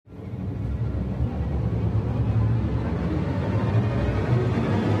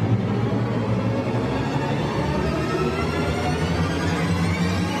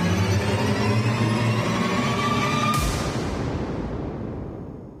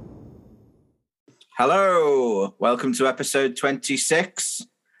Hello, welcome to episode 26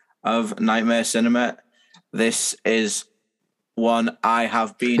 of Nightmare Cinema. This is one I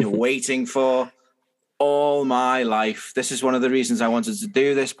have been waiting for all my life. This is one of the reasons I wanted to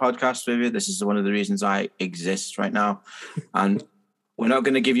do this podcast with you. This is one of the reasons I exist right now. And we're not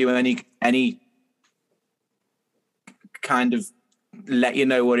going to give you any kind of let you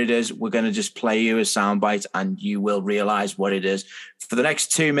know what it is. We're going to just play you a soundbite and you will realize what it is. For the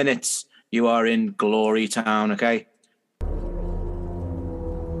next 2 minutes, you are in Glory Town, okay?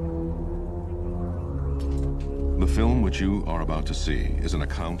 The film which you are about to see is an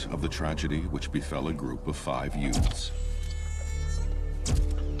account of the tragedy which befell a group of 5 youths.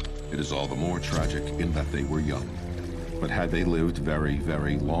 It is all the more tragic in that they were young, but had they lived very,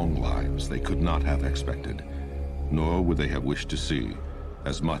 very long lives, they could not have expected, nor would they have wished to see,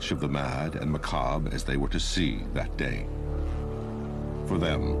 as much of the mad and macabre as they were to see that day. For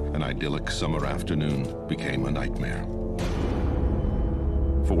them, an idyllic summer afternoon became a nightmare.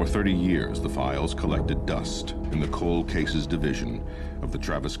 For 30 years, the files collected dust in the Cold Cases Division of the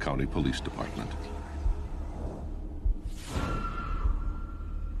Travis County Police Department.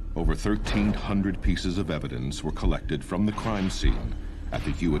 Over 1,300 pieces of evidence were collected from the crime scene at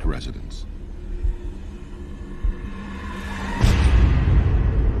the Hewitt residence.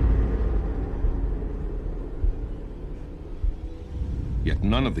 Yet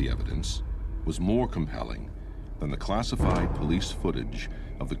none of the evidence was more compelling than the classified police footage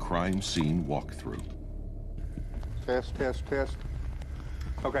of the crime scene walkthrough. Test.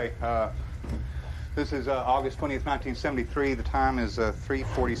 Okay, this is August 20th, 1973. The time is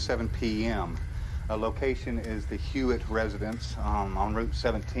 3:47 p.m. Location is the Hewitt residence on Route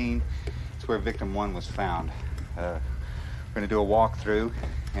 17. It's where victim 1 was found. We're going to do a walkthrough,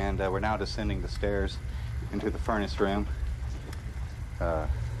 and we're now descending the stairs into the furnace room.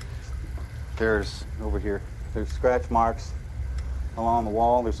 There's over here, there's scratch marks along the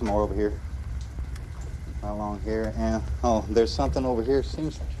wall. There's some more over here, along here, and there's something over here.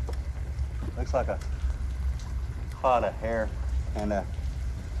 Looks like a clod of hair and a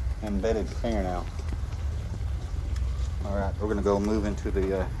embedded fingernail. All right, we're gonna go move into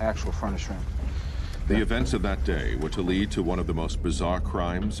the actual furnace room. The events of that day were to lead to one of the most bizarre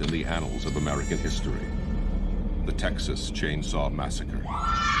crimes in the annals of American history. The Texas Chainsaw Massacre.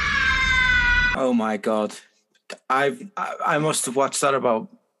 Oh my God. I must have watched that about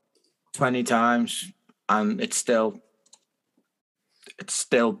 20 times and it's still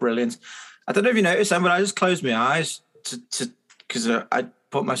brilliant. I don't know if you noticed that, but I just closed my eyes because I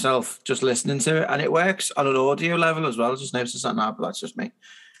put myself just listening to it, and it works on an audio level as well. I just noticed that now, but that's just me.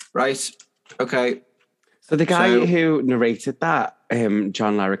 Right. Okay. So the guy who narrated that,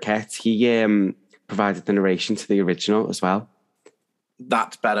 John Larroquette, he provided the narration to the original as well.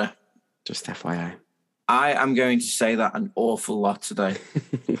 That's better. Just FYI. I am going to say that an awful lot today.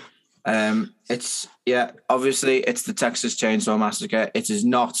 Obviously it's the Texas Chainsaw Massacre. It is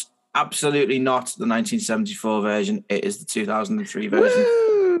absolutely not the 1974 version. It is the 2003 version.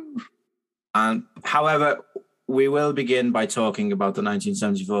 Woo! And however, we will begin by talking about the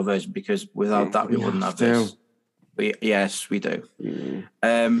 1974 version because without that we wouldn't have this. Yes, we do.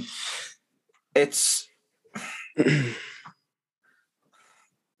 Mm. It's the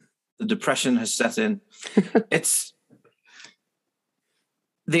depression has set in. It's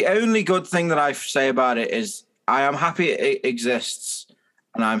the only good thing that I say about it is I am happy it exists,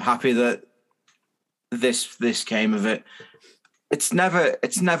 and I'm happy that this came of it. It's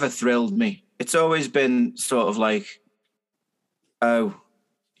never thrilled me. It's always been sort of like, oh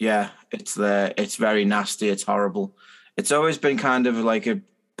yeah, it's there. It's very nasty. It's horrible. It's always been kind of like a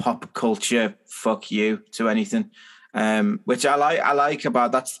pop culture fuck you to anything. Which I like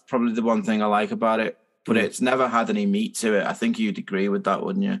about, that's probably the one thing I like about it, but it's never had any meat to it. I think you'd agree with that,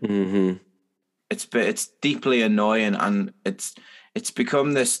 wouldn't you? Mm-hmm. It's deeply annoying, and it's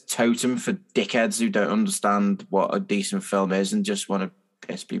become this totem for dickheads who don't understand what a decent film is and just want to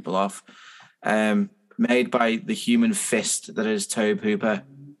piss people off. Made by the human fist that is Tobe Hooper,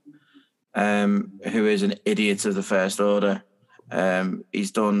 who is an idiot of the first order.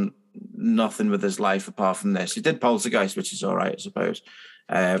 He's done nothing with his life apart from this. He did Poltergeist, which is all right, I suppose.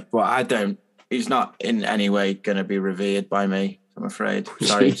 But he's not in any way going to be revered by me, I'm afraid.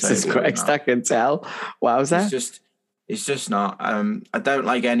 Sorry, Jesus Christ, I can tell. Wowza. It's just not. I don't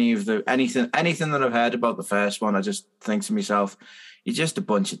like anything that I've heard about the first one. I just think to myself, you're just a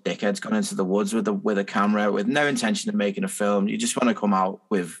bunch of dickheads gone into the woods with a camera with no intention of making a film. You just want to come out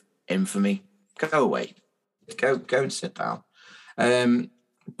with infamy. Go away. Go and sit down.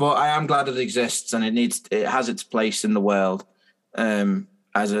 But I am glad it exists, and it has its place in the world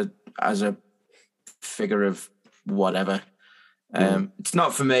as a figure of whatever. It's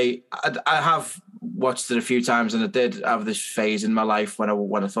not for me. I have watched it a few times, and I did have this phase in my life when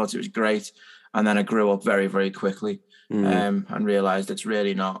I thought it was great, and then I grew up very, very quickly and realised it's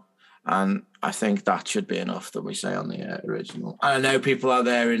really not. And I think that should be enough that we say on the original. And I know people out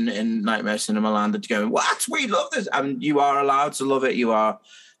there in Nightmare Cinema Land are going, "What? We love this!" I mean, you are allowed to love it. You are.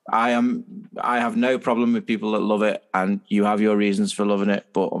 I have no problem with people that love it, and you have your reasons for loving it.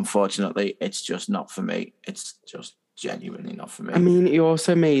 But unfortunately, it's just not for me. It's just genuinely not for me. I mean, you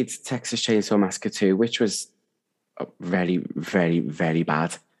also made Texas Chainsaw Massacre 2, which was very, very, very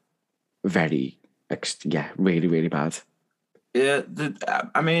bad. Really, really bad. Yeah,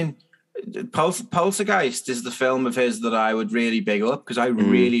 I mean, Poltergeist is the film of his that I would really big up because I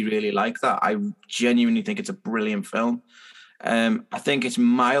really, really like that. I genuinely think it's a brilliant film. I think it's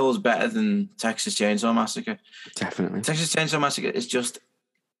miles better than Texas Chainsaw Massacre. Definitely. Texas Chainsaw Massacre is just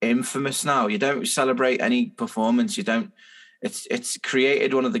infamous now. You don't celebrate any performance. You don't. It's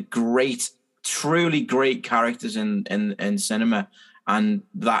created one of the truly great characters in cinema, and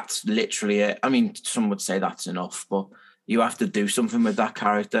that's literally it. I mean, some would say that's enough, but you have to do something with that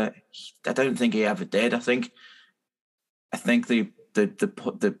character. I don't think he ever did. I think the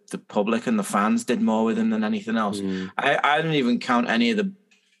public and the fans did more with him than anything else. I don't even count any of the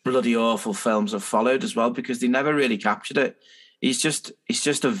bloody awful films I've followed as well because they never really captured it. He's just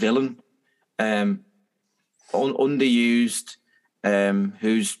a villain, underused,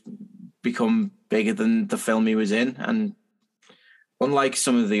 who's become bigger than the film he was in. And unlike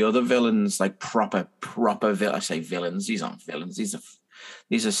some of the other villains, like proper I say villains, these aren't villains. These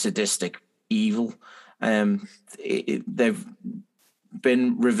are sadistic evil. They've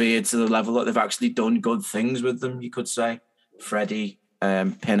been revered to the level that they've actually done good things with them, you could say. Freddy,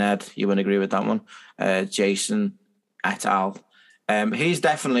 Pinhead, you wouldn't agree with that one. Jason, et al. He's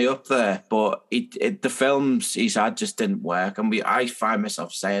definitely up there, but the films he's had just didn't work. And I find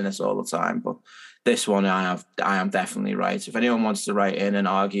myself saying this all the time, but this one I am definitely right. If anyone wants to write in and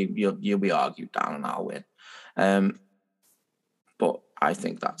argue, you'll be argued down and I'll win. But I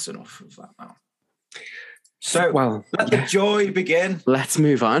think that's enough of that now. So let the joy begin. Let's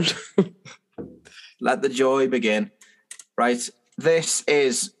move on. Let the joy begin. Right. This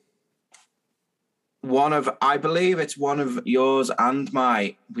is I believe it's one of yours and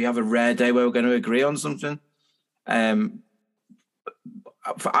we have a rare day where we're going to agree on something. I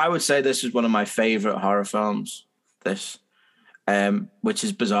would say this is one of my favorite horror films, which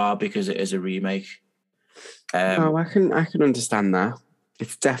is bizarre because it is a remake. I can understand that.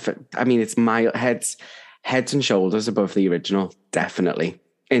 It's definitely, I mean, it's heads and shoulders above the original, definitely,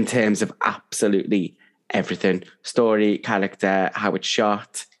 in terms of absolutely everything. Story, character, how it's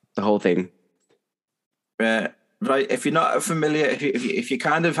shot, the whole thing. Right. If you're not familiar, if you're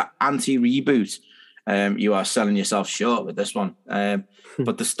kind of anti-reboot, you are selling yourself short with this one.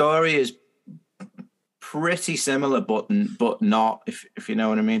 But the story is pretty similar, but not, if you know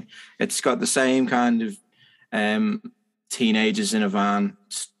what I mean. It's got the same kind of teenagers in a van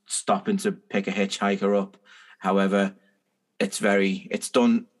stopping to pick a hitchhiker up. However, it's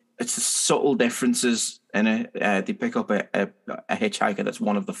subtle differences in it. They pick up a hitchhiker that's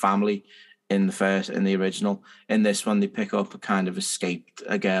one of the family in the original. In this one, they pick up a girl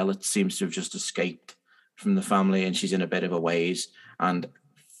that seems to have just escaped from the family, and she's in a bit of a waze, and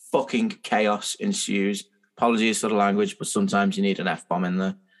fucking chaos ensues. Apologies for the language, but sometimes you need an F-bomb in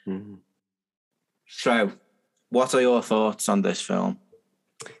there. Mm-hmm. So, what are your thoughts on this film?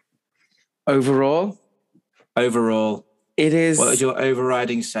 Overall, it is. What is your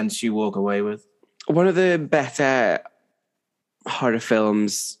overriding sense you walk away with? One of the better horror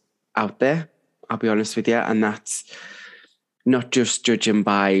films out there, I'll be honest with you, and that's not just judging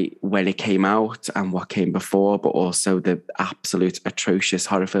by when it came out and what came before, but also the absolute atrocious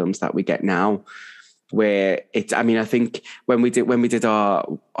horror films that we get now. Where I think when we did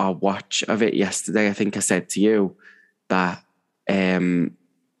our watch of it yesterday, I think I said to you that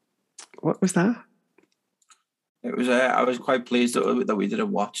what was that? It was. I was quite pleased that we did a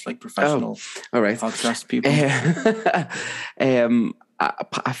watch like professional. All right, podcast people.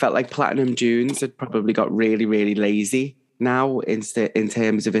 I felt like Platinum Dunes had probably got really, really lazy now in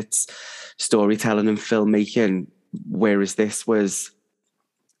terms of its storytelling and filmmaking, whereas this was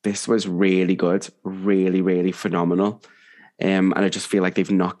really good, really, really phenomenal. And I just feel like they've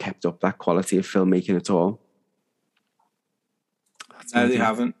not kept up that quality of filmmaking at all. No, they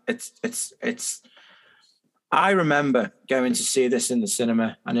haven't. It's. I remember going to see this in the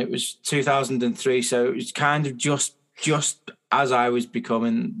cinema, and it was 2003, so it was kind of just as I was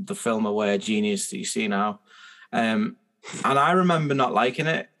becoming the film aware genius that you see now. And I remember not liking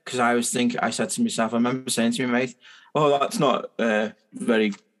it. because I said to myself, I remember saying to my mate, "Oh, that's not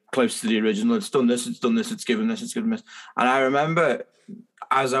very close to the original. It's done this, it's given this, it's given this." And I remember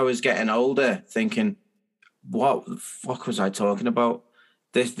as I was getting older, thinking, "What the fuck was I talking about?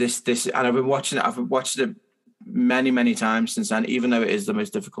 This." And I've been watching it. I've watched it many times since then, even though it is the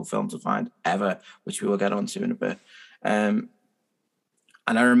most difficult film to find ever, which we will get onto in a bit.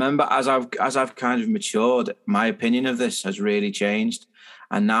 And I remember as I've kind of matured, my opinion of this has really changed.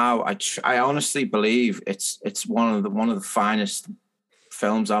 And now I honestly believe it's one of the finest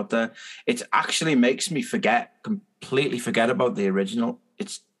films out there. It actually makes me completely forget about the original.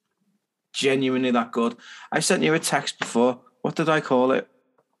 It's genuinely that good. I sent you a text before. What did I call it?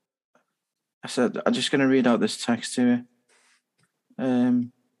 I said, I'm just going to read out this text to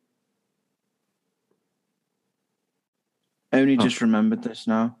you. Only just remembered this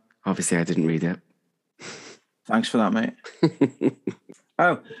now. Obviously, I didn't read it. Thanks for that, mate.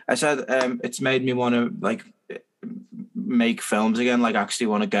 I said it's made me want to like make films again, like actually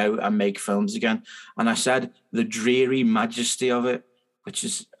want to go and make films again. And I said the dreary majesty of it, which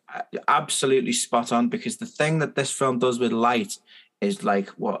is absolutely spot on, because the thing that this film does with light is like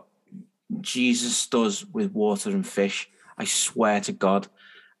what Jesus does with water and fish. I swear to God.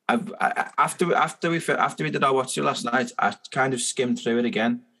 After we did our watch through last night, I kind of skimmed through it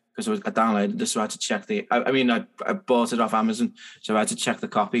again because I downloaded this, so I had to check I bought it off Amazon, so I had to check the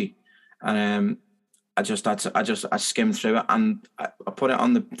copy, and I skimmed through it, and I put it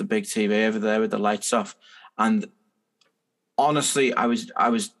on the big TV over there with the lights off, and honestly, I was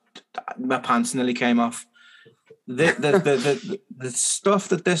my pants nearly came off. The stuff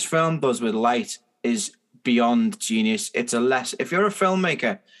that this film does with light is beyond genius. If you're a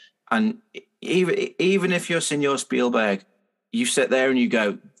filmmaker, and even if you're Senor Spielberg, you sit there and you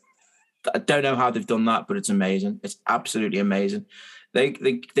go, I don't know how they've done that, but it's amazing. It's absolutely amazing.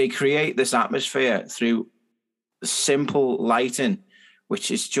 They create this atmosphere through simple lighting,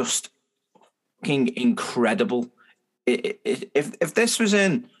 which is just fucking incredible. If this was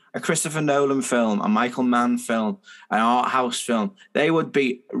in a Christopher Nolan film, a Michael Mann film, an art house film, it would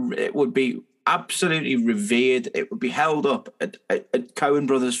be absolutely revered. It would be held up at Coen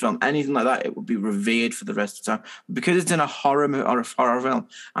Brothers film, anything like that. It would be revered for the rest of the time. Because it's in a horror film,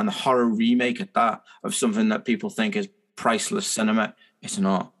 and the horror remake at that of something that people think is priceless cinema, it's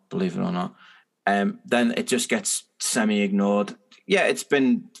not, believe it or not. Then it just gets semi-ignored. Yeah, it's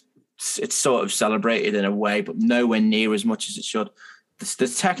sort of celebrated in a way, but nowhere near as much as it should. The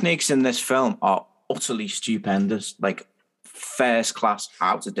techniques in this film are utterly stupendous, like first class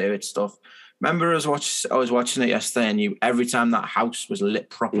how to do it stuff. Remember, I was watching it yesterday, and every time that house was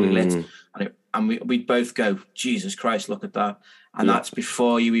properly lit, and we'd both go, Jesus Christ, look at that. And that's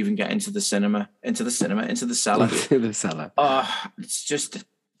before you even get into the cellar. Into the cellar. Oh,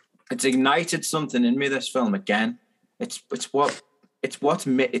 it's ignited something in me, this film again. It's one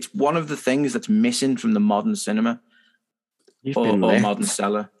of the things that's missing from the modern cinema or modern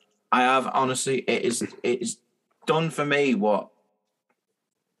cellar. I have, honestly, it is done for me what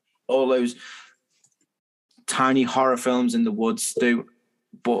all those tiny horror films in the woods do,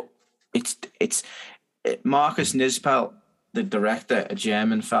 but it's Marcus Nispel, the director, a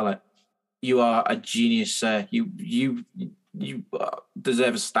German fella. You are a genius, sir. You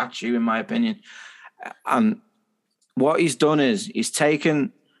deserve a statue, in my opinion. And what he's done is he's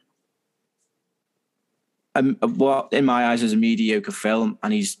taken what in my eyes is a mediocre film,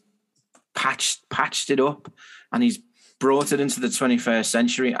 and he's patched it up, and he's brought it into the 21st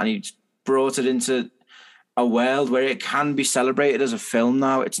century, and he's brought it into a world where it can be celebrated as a film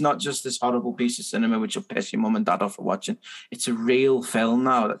now. It's not just this horrible piece of cinema which will piss your mum and dad off for watching. It's a real film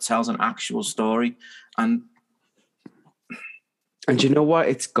now that tells an actual story. And you know what?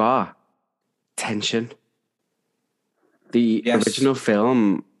 It's got tension. The original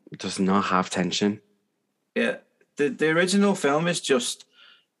film does not have tension. Yeah. The original film is just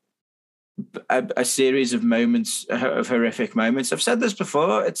a series of moments, of horrific moments. I've said this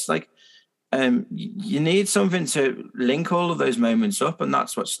before. It's like you need something to link all of those moments up, and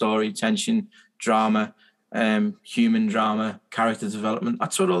that's what story, tension, drama, human drama, character development.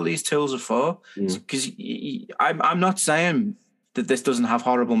 That's what all these tools are for. Because I'm not saying that this doesn't have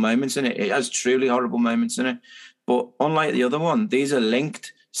horrible moments in it. It has truly horrible moments in it. But unlike the other one, these are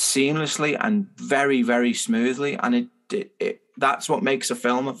linked seamlessly and very, very smoothly. And that's what makes a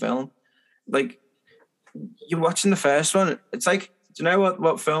film a film. Like, you're watching the first one, it's like, do you know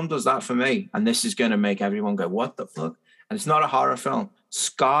what film does that for me? And this is going to make everyone go, what the fuck? And it's not a horror film.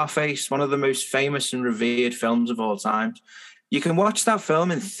 Scarface, one of the most famous and revered films of all time. You can watch that film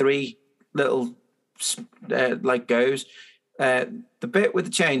in 3 little goes. the bit with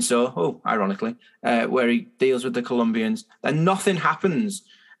the chainsaw, ironically, where he deals with the Colombians, then nothing happens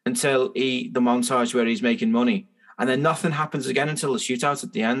until the montage where he's making money. And then nothing happens again until the shootout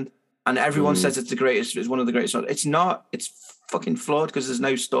at the end. And everyone says it's one of the greatest. It's not. It's fucking flawed because there's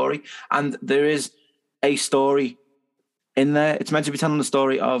no story. And there is a story in there. It's meant to be telling the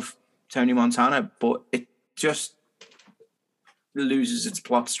story of Tony Montana, but it just loses its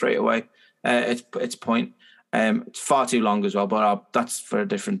plot straight away. Its point. It's far too long as well, but that's for a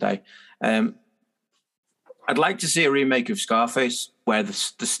different day. I'd like to see a remake of Scarface where the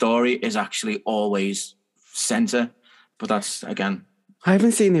story is actually always center, but that's, again, I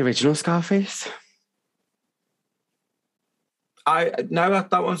haven't seen the original Scarface.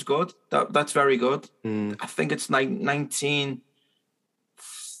 that one's good. That's very good. Mm. I think it's like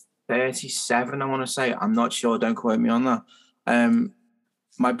 1937. I want to say. I'm not sure. Don't quote me on that.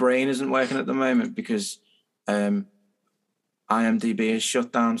 My brain isn't working at the moment because IMDb is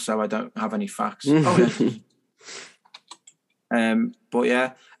shut down, so I don't have any facts. But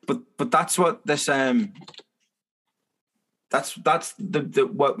yeah, but that's what this that's the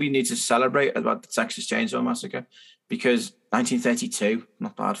what we need to celebrate about the Texas Chainsaw Massacre, because 1932,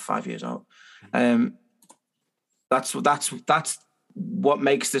 not bad, 5 years old. That's what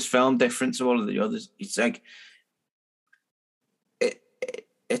makes this film different to all of the others. It's like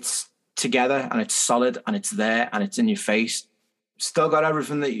it's together and it's solid and it's there and it's in your face. Still got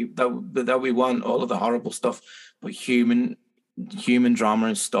everything that we want, all of the horrible stuff, but human drama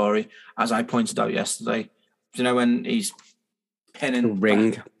and story. As I pointed out yesterday, you know, when he's pinning the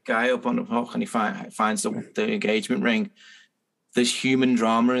ring guy up on the hook and he finds the engagement ring, there's human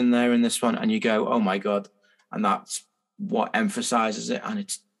drama in there in this one, and you go, oh my God. And that's what emphasizes it, and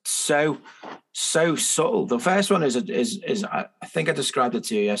it's so subtle. The first one is I think I described it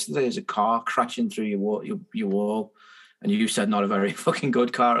to you yesterday as a car crashing through your wall, and you said not a very fucking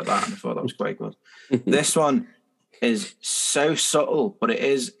good car at that, and I thought that was quite good. This one is so subtle, but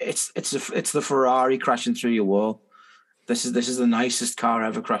it's the Ferrari crashing through your wall. This is the nicest car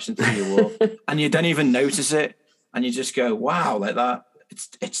ever crashing through your wall, and you don't even notice it, and you just go, wow, like that.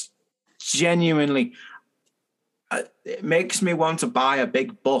 It's genuinely. It makes me want to buy a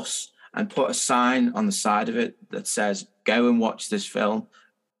big bus and put a sign on the side of it that says, go and watch this film.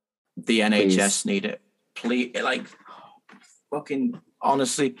 The NHS need it. Please, like, fucking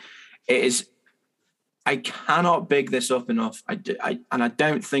honestly, it is. I cannot big this up enough. And I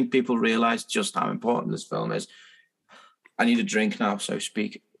don't think people realize just how important this film is. I need a drink now, so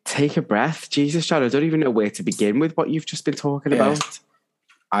speak. Take a breath. Jesus, Chad, I don't even know where to begin with what you've just been talking about.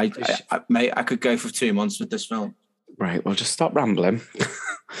 Mate, I could go for 2 months with this film. Right, well, just stop rambling.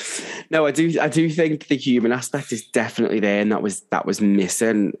 No, I do think the human aspect is definitely there, and that was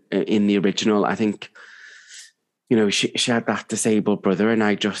missing in the original. I think, you know, she had that disabled brother, and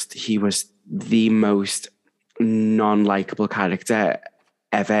he was the most non-likable character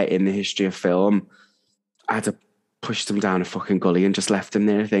ever in the history of film. I had to push him down a fucking gully and just left him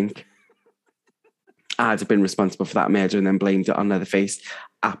there, I think. I'd have been responsible for that murder and then blamed it on Leatherface.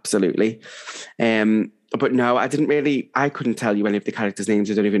 Absolutely. But no, I couldn't tell you any of the characters'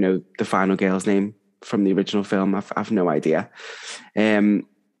 names. I don't even know the final girl's name from the original film. I've no idea.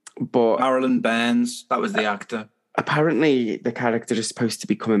 But Marilyn Burns, that was the actor. Apparently the character is supposed to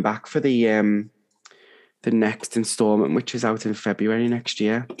be coming back for the next installment, which is out in February next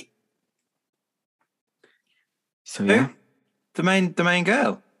year. So yeah. Who? The main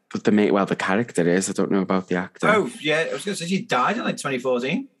girl? But the character is. I don't know about the actor. Oh, yeah. I was going to say she died in like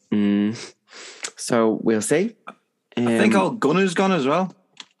 2014. So we'll see. I think old Gunner's gone as well.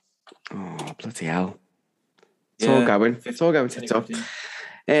 Oh, bloody hell. It's all going. It's all going tip-top.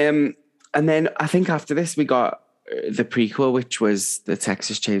 And then I think after this, we got the prequel, which was the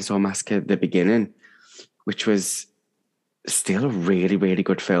Texas Chainsaw Massacre, The Beginning, which was still a really, really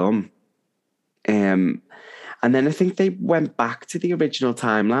good film. And then I think they went back to the original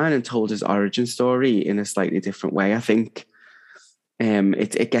timeline and told his origin story in a slightly different way. I think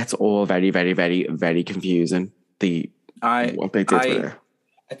it gets all very, very, very, very confusing. What they did with it.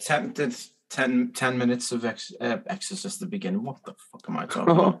 Attempted 10 minutes of Exorcist at the beginning. What the fuck am I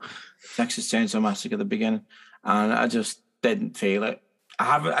talking about? Texas Chainsaw Massacre at the beginning, and I just didn't feel it.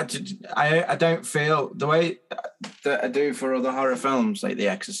 I don't feel the way that I do for other horror films like The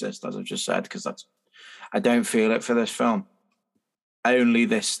Exorcist, as I've just said, because I don't feel it for this film. Only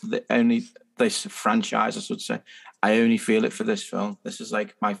this franchise, I should say. I only feel it for this film. This is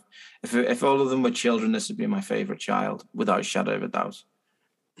like if all of them were children, this would be my favorite child, without a shadow of a doubt.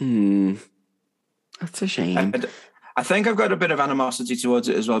 That's a shame. I think I've got a bit of animosity towards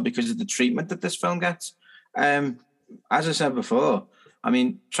it as well because of the treatment that this film gets. as I said before, I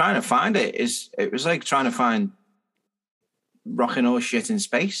mean, trying to find it was like trying to find rocking horse shit in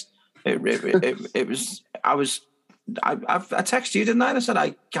space. I texted you, didn't I? And I said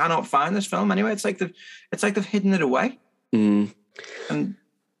I cannot find this film anyway. It's like they've hidden it away. Mm. And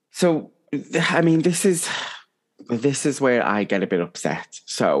so, I mean, this is where I get a bit upset.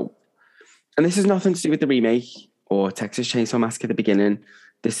 So, and this has nothing to do with the remake or Texas Chainsaw Massacre at the beginning.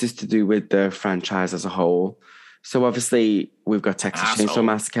 This is to do with the franchise as a whole. So obviously we've got Texas Chainsaw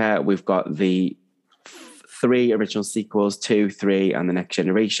Massacre. We've got the 3 original sequels, 2, 3, and the Next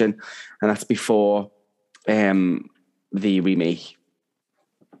Generation. And that's before the remake.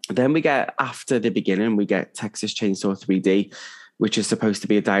 Then we get, after the beginning, we get Texas Chainsaw 3D, which is supposed to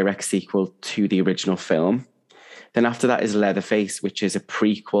be a direct sequel to the original film. Then after that is Leatherface, which is a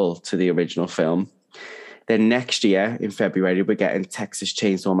prequel to the original film. Then next year, in February, we're getting Texas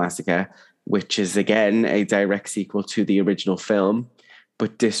Chainsaw Massacre, which is, again, a direct sequel to the original film,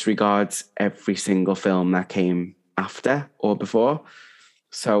 but disregards every single film that came after or before.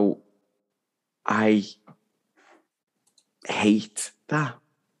 So I hate that.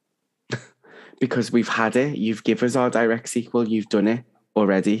 Because we've had it. You've given us our direct sequel. You've done it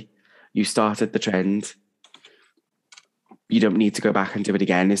already. You started the trend. You don't need to go back and do it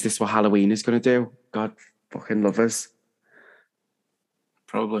again. Is this what Halloween is going to do? God fucking love us.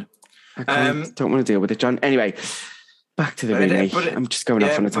 Probably. I don't want to deal with it, John. Anyway, back to the remake. I'm just going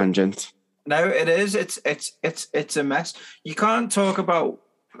off on a tangent. No, it is. It's a mess. You can't talk about...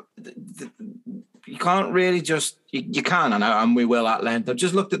 You can't really just... You can, I know, and we will at length. I've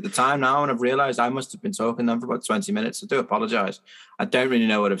just looked at the time now and I've realised I must have been talking then for about 20 minutes. I do apologise. I don't really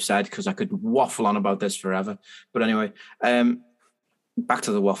know what I've said because I could waffle on about this forever. But anyway, back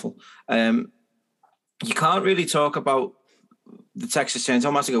to the waffle. You can't really talk about the Texas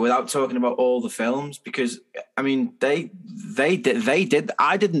Chainsaw Massacre without talking about all the films because, I mean, they did.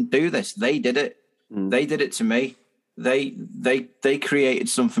 I didn't do this. They did it. They did it to me. They created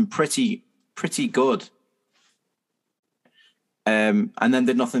something pretty good, and then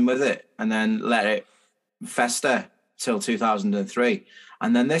did nothing with it, and then let it fester till 2003,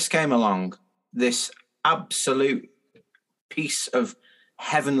 and then this came along, this absolute piece of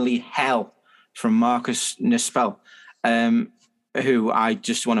heavenly hell from Marcus Nispel, who I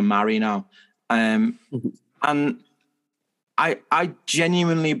just want to marry now, and I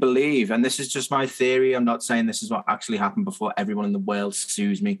genuinely believe, and this is just my theory, I'm not saying this is what actually happened before everyone in the world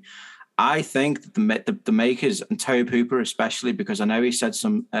sues me. I think that the makers, and Tobe Hooper especially, because I know he said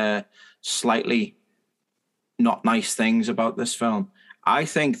some slightly not nice things about this film, I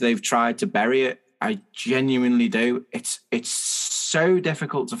think they've tried to bury it. I genuinely do. It's so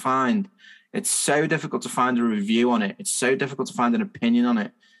difficult to find. It's so difficult to find a review on it. It's so difficult to find an opinion on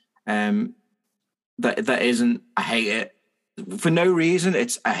it. That isn't, I hate it. For no reason,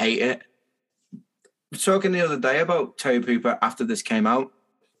 it's, I hate it. I was talking the other day about Tobe Hooper after this came out.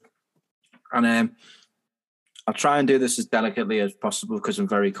 And I'll try and do this as delicately as possible because I'm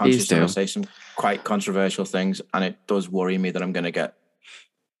very conscious that I'll say some quite controversial things, and it does worry me that I'm going to get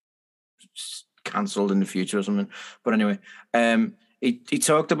cancelled in the future or something. But anyway, he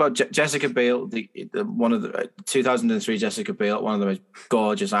talked about Jessica Biel, one of the 2003 Jessica Biel, one of the most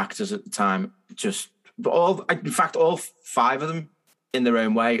gorgeous actors at the time. In fact, all 5 of them, in their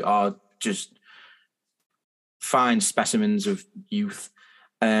own way, are just fine specimens of youth.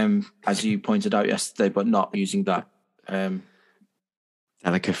 As you pointed out yesterday, but not using that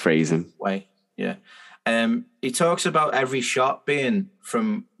delicate phrasing way. Yeah. He talks about every shot being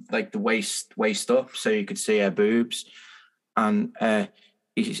from like the waist up, so you could see her boobs, and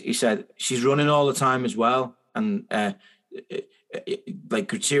he said she's running all the time as well, and like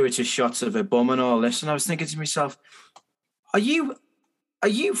gratuitous shots of her bum and all this. And I was thinking to myself, Are you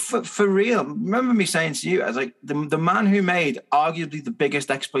for real? Remember me saying to you, I was like, the man who made arguably the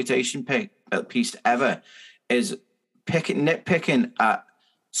biggest exploitation piece ever is nitpicking at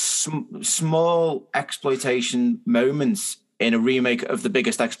small exploitation moments in a remake of the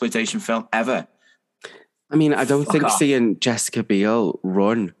biggest exploitation film ever. I mean, I don't think seeing Jessica Biel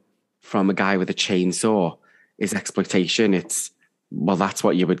run from a guy with a chainsaw is exploitation. It's, well, that's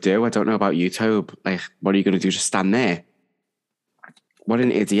what you would do. I don't know about you, Tobe. Like, what are you going to do? Just stand there? What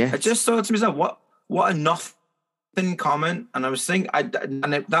an idiot. I just thought to myself, what a nothing comment. And I was thinking,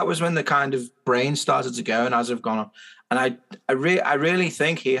 that was when the kind of brain started to go, and as I've gone on, and I really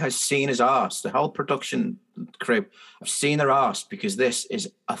think he has seen his arse. The whole production crew have seen their arse, because this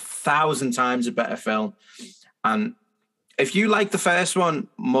is 1,000 times a better film. And if you like the first one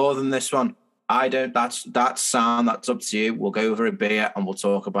more than this one, I don't. That's sound. That's up to you. We'll go over a beer and we'll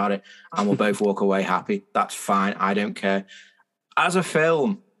talk about it, and we'll both walk away happy. That's fine. I don't care. As a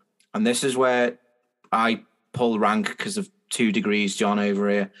film, and this is where I pull rank because of 2 Degrees John over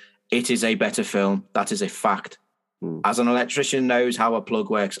here. It is a better film. That is a fact. As an electrician knows how a plug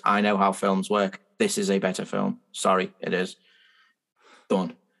works, I know how films work. This is a better film. Sorry, it is.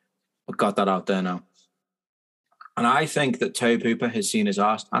 Done. I've got that out there now. And I think that Tobe Hooper has seen his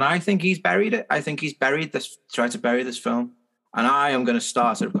arse, and I think he's buried it. I think he's tried to bury this film. And I am going to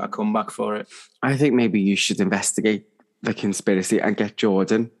start a comeback for it. I think maybe you should investigate the conspiracy and get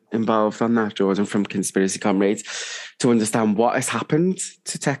Jordan involved on that, Jordan from Conspiracy Comrades, to understand what has happened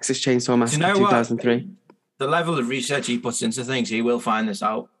to Texas Chainsaw Massacre 2003. The level of research he puts into things, he will find this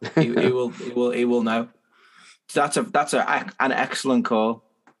out. He will know. That's an excellent call.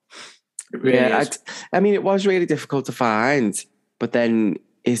 It really is. I mean, it was really difficult to find, but then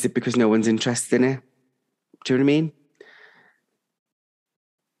is it because no one's interested in it? Do you know what I mean?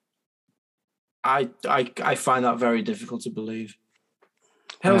 I find that very difficult to believe.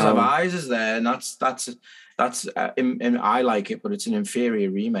 Hills Have Eyes is there, and that's I like it, but it's an inferior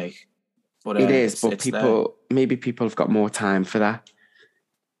remake. But it is, but maybe people have got more time for that.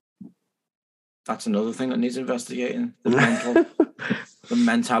 That's another thing that needs investigating. The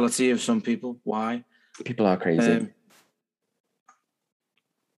mentality of some people. Why? People are crazy.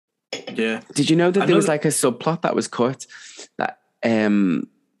 Yeah. Did you know that there was like a subplot that was cut that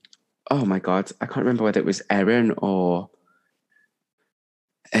oh my God, I can't remember whether it was Erin or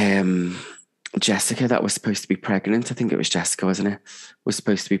Jessica that was supposed to be pregnant. I think it was Jessica, wasn't it? Was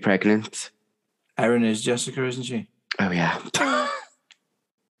supposed to be pregnant. Erin is Jessica, isn't she? Oh, yeah. I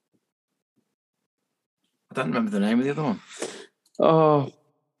don't remember the name of the other one. Oh,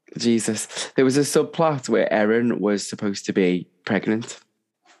 Jesus. There was a subplot where Erin was supposed to be pregnant.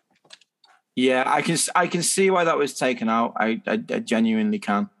 Yeah, I can see why that was taken out. I genuinely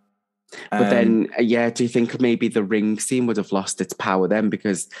can. But then, do you think maybe the ring scene would have lost its power then?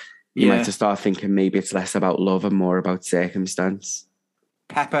 Because you might have started thinking maybe it's less about love and more about circumstance.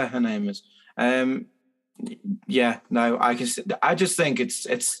 Pepper, her name is. Yeah, no, I just think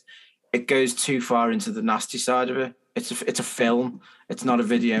it goes too far into the nasty side of it. It's a film. It's not a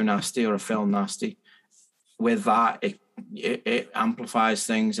video nasty or a film nasty. With that, it amplifies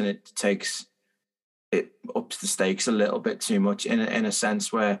things and it ups the stakes a little bit too much in a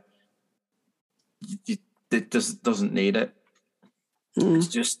sense where it doesn't need it. It's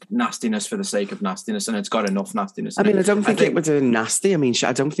just nastiness for the sake of nastiness, and it's got enough nastiness. I mean, I don't think it was a nasty. I mean,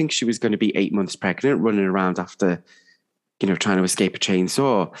 I don't think she was going to be 8 months pregnant running around after, trying to escape a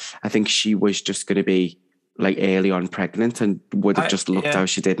chainsaw. I think she was just going to be like early on pregnant and would have just looked how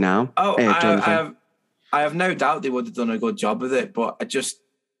she did now. Oh, I have no doubt they would have done a good job with it, but I just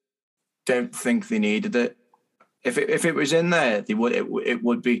don't think they needed it. If it was in there, they would. It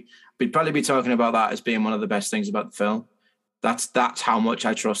would be. We'd probably be talking about that as being one of the best things about the film. That's how much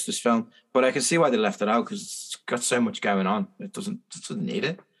I trust this film. But I can see why they left it out because it's got so much going on. It doesn't need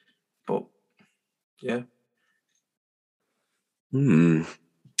it. But yeah.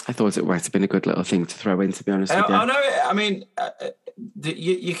 I thought it might have been a good little thing to throw in, to be honest with you. I know. I mean,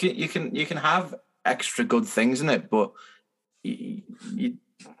 you can have extra good things in it, but I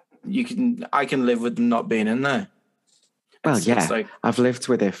can live with them not being in there. Well, I've lived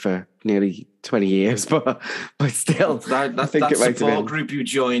with it for nearly 20 years, but still, I think it might have been. That support group you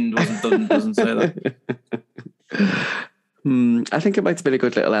joined doesn't say that. I think it might have been a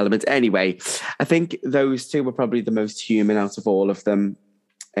good little element. Anyway, I think those two were probably the most human out of all of them.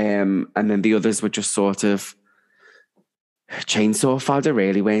 And then the others were just sort of chainsaw fodder,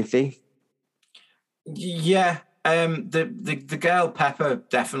 really, weren't they? Yeah. The girl Pepper,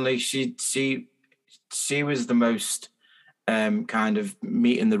 definitely. She was the most kind of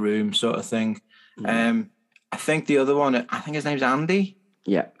meat in the room sort of thing. I think the other one, I think his name's Andy.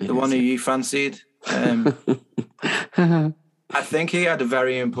 Yeah. The one who you fancied. I think he had a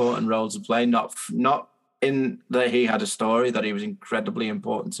very important role to play, not in that he had a story, that he was incredibly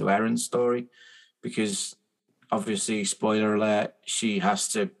important to Erin's story, because obviously, spoiler alert, she has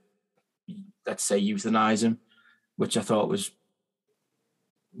to, let's say, euthanize him, which I thought was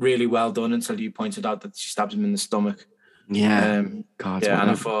really well done until you pointed out that she stabs him in the stomach. Yeah. God. Yeah, and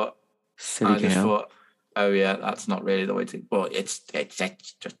I just thought, oh yeah, that's not really the way to. But it's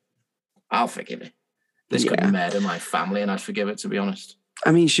just, I'll forgive it. This could murder my family, and I'd forgive it, to be honest.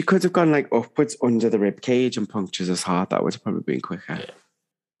 I mean, she could have gone like upwards under the rib cage and punctures his heart. That would have probably been quicker. Yeah.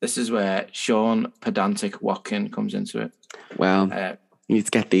 This is where Sean Pedantic Watkin comes into it. Well, you need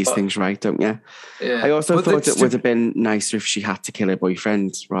to get these things right, don't you? Yeah. I also thought it would have been nicer if she had to kill her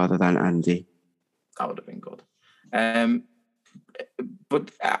boyfriend rather than Andy. That would have been good.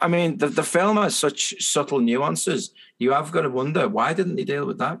 But I mean, the film has such subtle nuances. You have got to wonder, why didn't they deal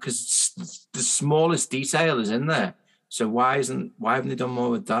with that? Because the smallest detail is in there. So why haven't they done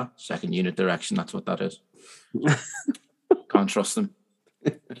more with that? Second unit direction, that's what that is. Can't trust them.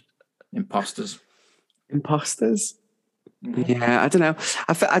 Imposters. Yeah, I don't know.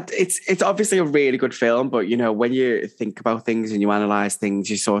 It's obviously a really good film, but you know, when you think about things and you analyze things,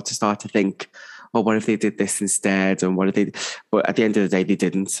 you sort of start to think, "Oh, what if they did this instead?" And what if they? But at the end of the day, they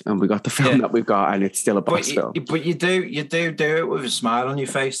didn't, and we got the film that we've got, and it's still a boss film. But you do it with a smile on your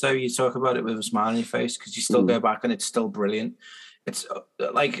face, though. You talk about it with a smile on your face because you still go back and it's still brilliant. It's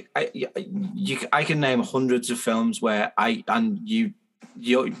like I can name hundreds of films where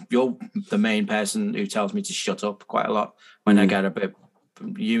you're the main person who tells me to shut up quite a lot when I get a bit.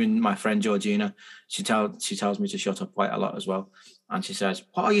 You and my friend Georgina, she tells me to shut up quite a lot as well, and she says,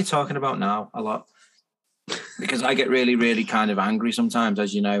 "What are you talking about now?" a lot, because I get really, really kind of angry sometimes,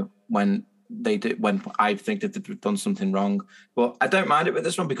 as you know, when I think that they've done something wrong. But I don't mind it with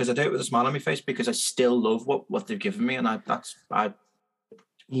this one because I do it with a smile on my face because I still love what they've given me, and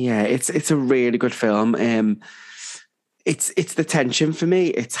Yeah, it's a really good film. It's the tension for me.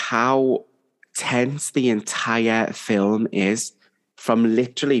 It's how tense the entire film is from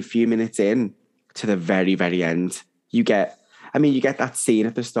literally a few minutes in to the very, very end. You get that scene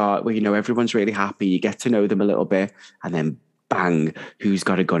at the start where, you know, everyone's really happy. You get to know them a little bit and then bang, who's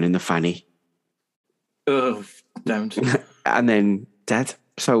got a gun in the fanny? Oh, don't. And then dead.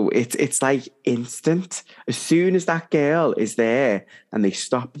 So it's like instant. As soon as that girl is there and they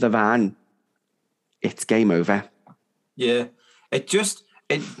stop the van, it's game over. Yeah,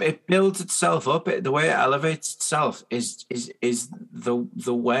 it builds itself up. The way it elevates itself is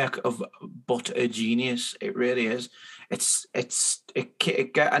the work of but a genius. It really is. And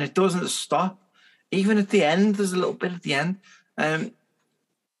it doesn't stop. Even at the end, there's a little bit at the end.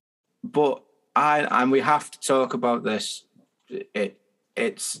 But we have to talk about this.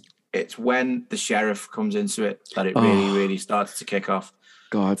 It's when the sheriff comes into it that it really, really starts to kick off.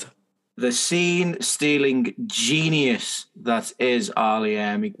 God. The scene-stealing genius that is R. Lee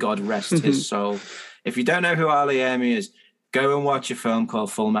Ermey, God rest his soul. If you don't know who R. Lee Ermey is, go and watch a film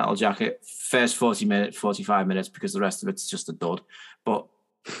called Full Metal Jacket. First 45 minutes, because the rest of it's just a dud. But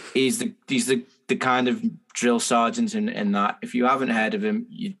he's the kind of drill sergeant in that. If you haven't heard of him,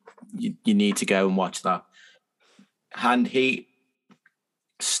 you need to go and watch that. And he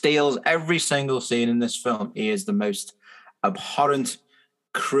steals every single scene in this film. He is the most abhorrent,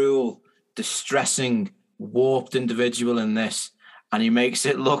 cruel, distressing, warped individual in this, and he makes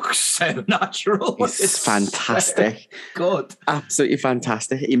it look so natural. It's fantastic. So good. Absolutely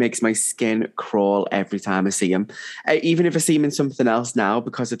fantastic. He makes my skin crawl every time I see him. Even if I see him in something else now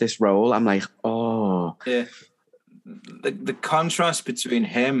because of this role, I'm like, oh. Yeah. The contrast between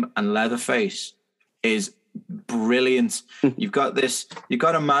him and Leatherface is brilliant. You've got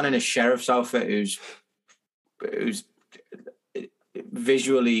a man in a sheriff's outfit who's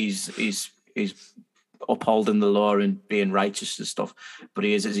visually he's upholding the law and being righteous and stuff, but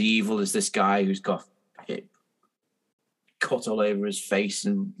he is as evil as this guy who's got it cut all over his face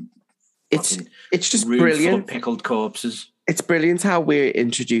and it's just brilliant. Full of pickled corpses. It's brilliant how we're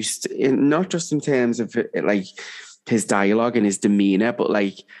introduced in, not just in terms of like his dialogue and his demeanor, but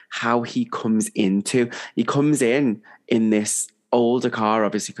like how he comes in this older car,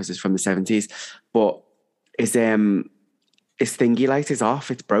 obviously because it's from the 70s, but his thingy light is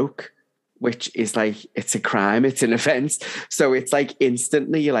off, it's broke, which is like, it's a crime, it's an offence. So it's like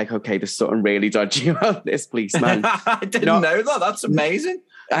instantly you're like, okay, there's something really dodgy about this policeman. I didn't know that. That's amazing.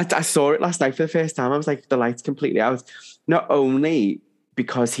 I saw it last night for the first time. I was like, the light's completely out. Not only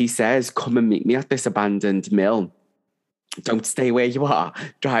because he says, come and meet me at this abandoned mill. Don't stay where you are.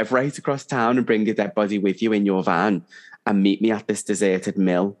 Drive right across town and bring a dead body with you in your van and meet me at this deserted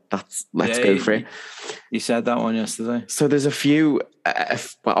mill. Let's go for it. You said that one yesterday. So there's a few,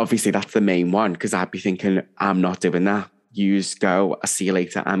 well, obviously that's the main one, because I'd be thinking, I'm not doing that. You just go, I'll see you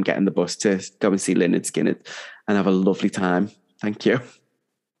later. I'm getting the bus to go and see Lynyrd Skynyrd and have a lovely time. Thank you.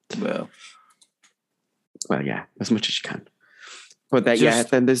 Well, yeah, as much as you can. But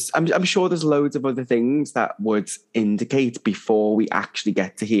then I'm sure there's loads of other things that would indicate before we actually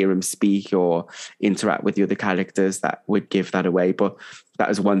get to hear him speak or interact with the other characters that would give that away. But that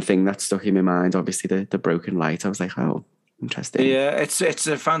is one thing that stuck in my mind. Obviously, the broken light. I was like, oh, interesting. Yeah, it's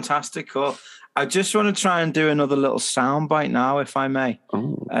a fantastic call. I just want to try and do another little soundbite now, if I may.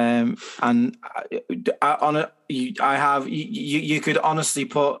 Oh. You could honestly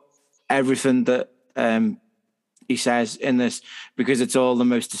put everything that he says in this, because it's all the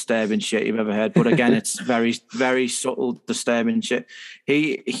most disturbing shit you've ever heard. But again, it's very, very subtle, disturbing shit.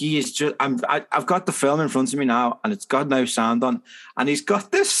 He is just. I've got the film in front of me now, and it's got no sound on, and he's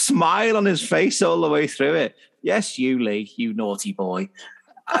got this smile on his face all the way through it. Yes, you, Lee, you naughty boy.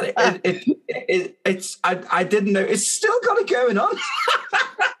 And I didn't know. It's still got it going on.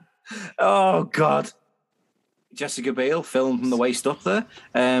 Oh God. Jessica Biel, filmed from the waist up there.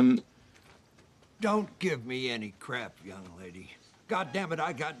 Don't give me any crap, young lady. God damn it,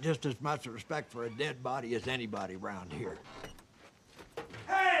 I got just as much respect for a dead body as anybody around here.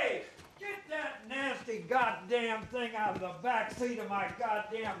 Hey! Get that nasty goddamn thing out of the back seat of my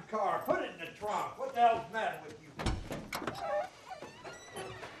goddamn car. Put it in the trunk. What the hell's the matter with you?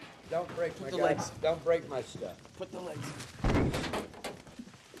 Don't break my legs. Don't break my stuff. Put the legs.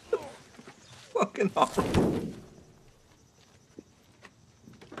 Fucking horrible.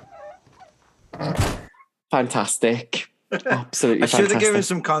 Fantastic. Absolutely I should fantastic. have given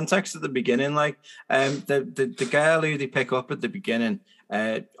some context at the beginning. Like, the girl who they pick up at the beginning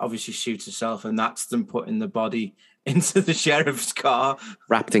obviously shoots herself, and that's them putting the body into the sheriff's car.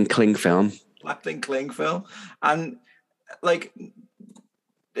 Wrapped in cling film. Wrapped in cling film. And, like,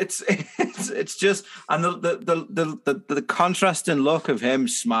 it's just, and the contrasting look of him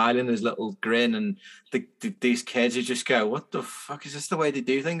smiling, his little grin, and these kids who just go, what the fuck, is this the way they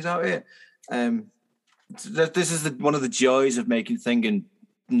do things out here? This is one of the joys of making thing in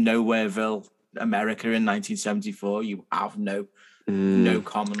Nowhereville, America in 1974. You have no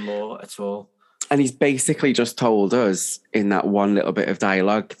common law at all. And he's basically just told us in that one little bit of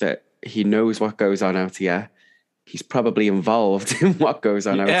dialogue that he knows what goes on out here. He's probably involved in what goes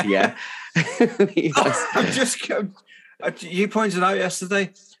on out here. You pointed out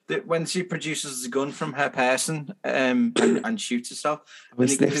yesterday that when she produces the gun from her person and shoots herself, and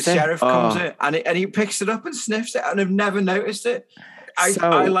the sheriff comes in and he picks it up and sniffs it, and I've never noticed it.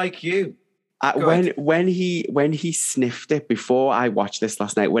 I like you. When he sniffed it, before I watched this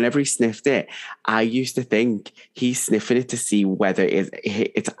last night, whenever he sniffed it, I used to think he's sniffing it to see whether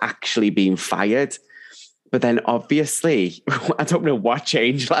it's actually being fired. But then obviously, I don't know what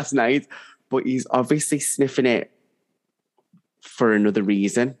changed last night, but he's obviously sniffing it for another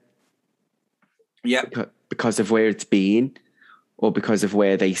reason. Yeah. Because of where it's been, or because of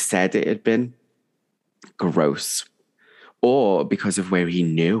where they said it had been. Gross. Or because of where he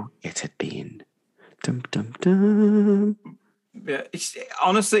knew it had been. Dum, dum, dum. Yeah,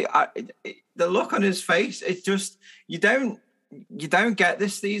 honestly, the look on his face, it just, you don't get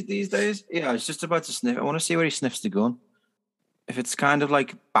this these days. Yeah, it's just about to sniff. I want to see where he sniffs the gun. If it's kind of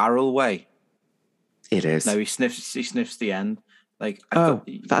like barrel way. It is. No, he sniffs the end. Like, I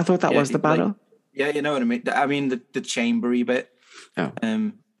thought that was the barrel. Like, yeah, you know what I mean. I mean the chambery bit. Oh.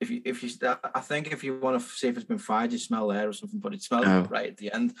 If you, I think if you want to see if it's been fired, you smell air or something, but it smells right at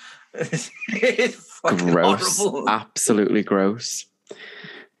the end. It's fucking gross. Horrible. Absolutely gross,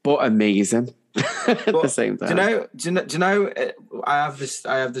 but amazing at the same time. Do you know? I have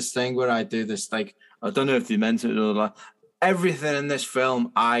this thing where I do this. Like, I don't know if they meant it or not. Everything in this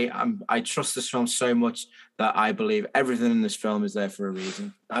film, I trust this film so much that I believe everything in this film is there for a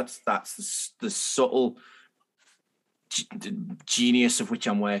reason. That's the subtle genius of which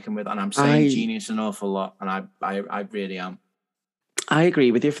I'm working with, and I'm saying genius an awful lot, and I really am. I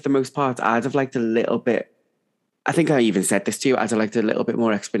agree with you for the most part. I'd have liked a little bit. I think I even said this to you. I'd have liked a little bit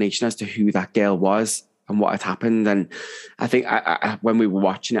more explanation as to who that girl was and what had happened. And I think when we were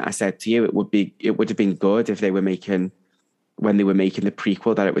watching it, I said to you, it would have been good if when they were making the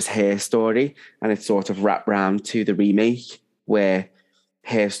prequel, that it was her story, and it sort of wrapped round to the remake where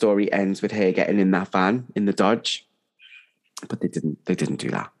her story ends with her getting in that van in the Dodge. But they didn't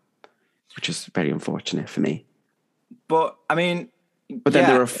do that, which is very unfortunate for me. But I mean, but then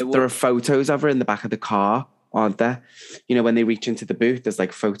there are photos of her in the back of the car, aren't there? You know, when they reach into the boot, there's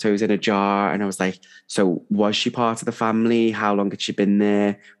like photos in a jar, and I was like, so was she part of the family? How long had she been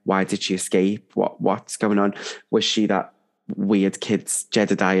there? Why did she escape? What's going on? Was she that weird kid's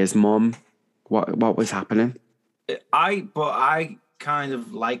Jedediah's mum? What was happening? I kind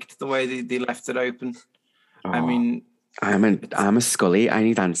of liked the way they left it open. Oh. I mean, I'm a Scully. I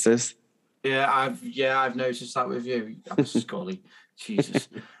need answers. Yeah, I've noticed that with you. I'm Scully. Jesus.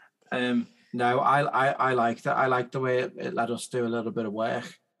 No, I liked it. I liked the way it let us do a little bit of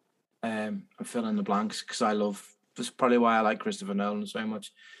work and fill in the blanks, because that's probably why I like Christopher Nolan so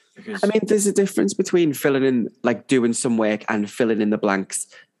much. Because I mean, there's a difference between filling in, like doing some work, and filling in the blanks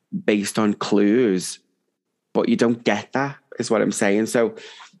based on clues, but you don't get that, is what I'm saying. So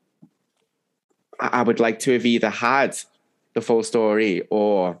I would like to have either had the full story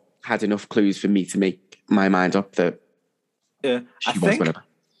or had enough clues for me to make my mind up that Yeah, she was whatever.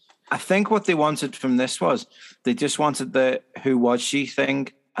 I think what they wanted from this was they just wanted the who was she thing,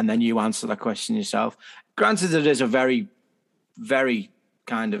 and then you answer that question yourself. Granted, it is a very, very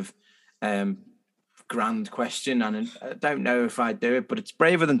kind of grand question, and I don't know if I'd do it, but it's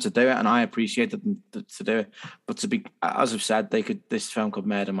brave of them to do it, and I appreciate them to do it. But to be, as I've said, this film could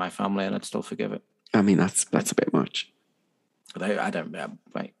murder my family, and I'd still forgive it. I mean, that's a bit much. I don't know.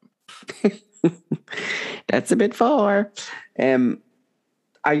 Right. That's a bit far.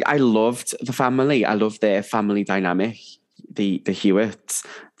 I loved the family. I love their family dynamic. The Hewitts.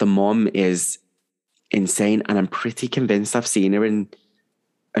 The mum is insane, and I'm pretty convinced I've seen her in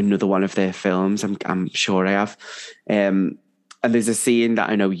another one of their films. I'm sure I have. And there's a scene that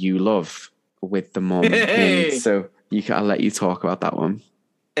I know you love with the mum. Hey. So I'll let you talk about that one.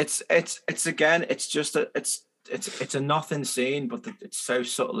 It's again. It's just it's a nothing scene, but it's so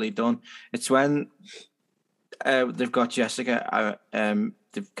subtly done. It's when they've got Jessica.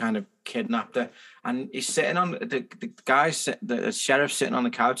 They've kind of kidnapped her, and he's sitting on the guy, the sheriff sitting on the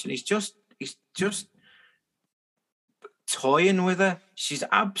couch, and he's just toying with her. She's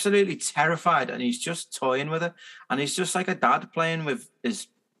absolutely terrified, and he's just toying with her, and he's just like a dad playing with his.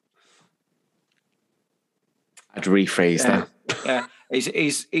 I'd rephrase that. Yeah,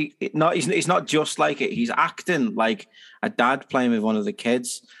 he's not just like it. He's acting like a dad playing with one of the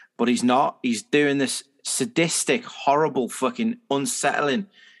kids, but he's not. He's doing this sadistic, horrible, fucking unsettling.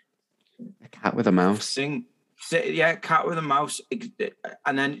 A cat with a mouse. Thing. Yeah, cat with a mouse.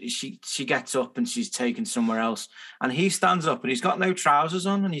 And then she gets up and she's taken somewhere else. And he stands up and he's got no trousers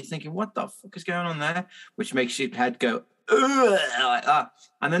on. And you're thinking, what the fuck is going on there? Which makes your head go, ugh, like that.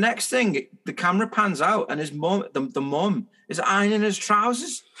 And the next thing, the camera pans out and his mum, the mum, is ironing his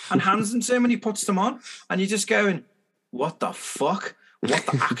trousers and hands them to him and he puts them on. And you're just going, what the fuck? What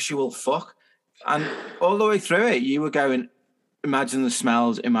the actual fuck? And all the way through it, you were going, imagine the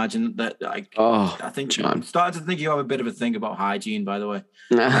smells, imagine that, like, I think John. I'm starting to think you have a bit of a thing about hygiene, by the way.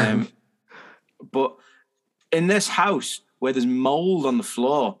 But in this house where there's mold on the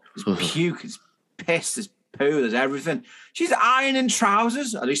floor, there's puke, there's piss, there's poo, there's everything. She's ironing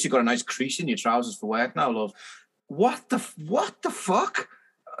trousers. At least you've got a nice crease in your trousers for work now, love. What the fuck?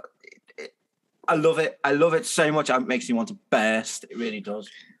 I love it. I love it so much. It makes me want to burst. It really does.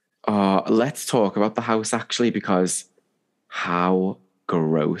 Let's talk about the house, actually, because how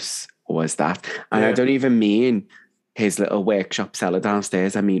gross was that? And I don't even mean his little workshop cellar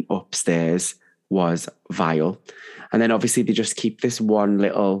downstairs. I mean upstairs was vile. And then obviously they just keep this one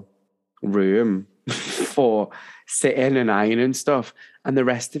little room for sitting and ironing stuff. And the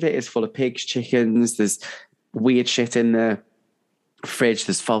rest of it is full of pigs, chickens. There's weird shit in the fridge.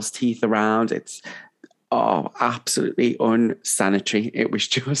 There's false teeth around. It's absolutely unsanitary. It was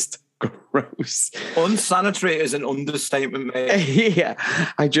just gross. Unsanitary is an understatement, mate. Yeah.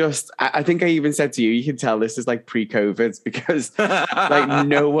 I think I even said to you, you can tell this is like pre-COVID because like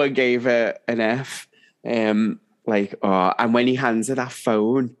no one gave her an F. And when he hands her that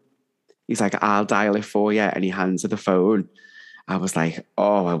phone, he's like, I'll dial it for you. And he hands her the phone. I was like,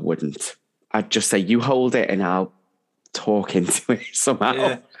 I wouldn't. I'd just say, you hold it and I'll talk into it somehow.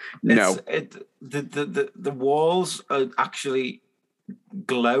 Yeah. No. The walls are actually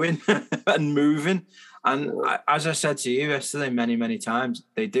glowing and moving. And as I said to you yesterday many, many times,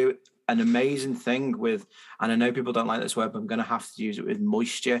 they do an amazing thing with, and I know people don't like this word, but I'm going to have to use it, with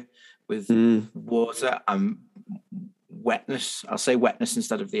moisture, with water and wetness. I'll say wetness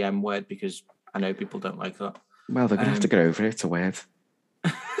instead of the M word because I know people don't like that. Well, they're going to have to get over it. It's a word.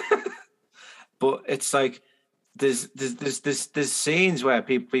 But it's like there's scenes where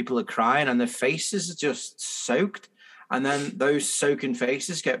people are crying and their faces are just soaked, and then those soaking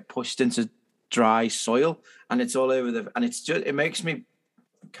faces get pushed into dry soil, and it's all over and it makes me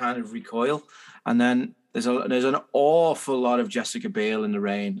kind of recoil. And then there's an awful lot of Jessica Biel in the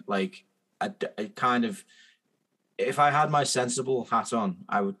rain. Like I kind of, if I had my sensible hat on,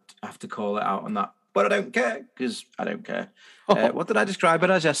 I would have to call it out on that. But I don't care because I don't care. What did I describe it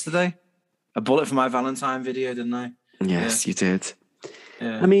as yesterday? A bullet for my Valentine video, didn't I? Yes, you did.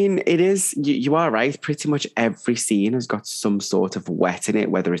 Yeah. I mean, it is, you are right. Pretty much every scene has got some sort of wet in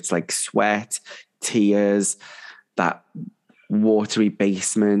it, whether it's like sweat, tears, that watery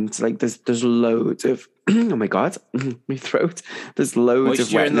basement. Like there's loads of, oh my God, my throat. There's loads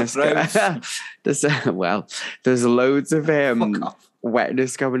moisture of wetness. There's loads of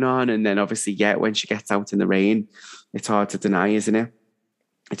wetness going on. And then obviously, when she gets out in the rain, it's hard to deny, isn't it?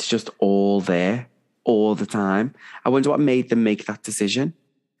 It's just all there all the time. I wonder what made them make that decision.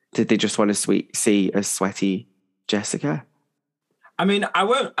 Did they just want to see a sweaty Jessica? I mean, I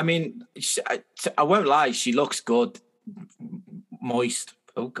won't. I mean, I won't lie. She looks good, moist.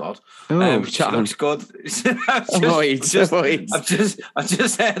 Oh God. Oh, She John. looks good. Avoid. I've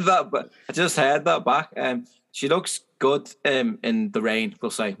just heard that, but I just heard that back. She looks good. In the rain,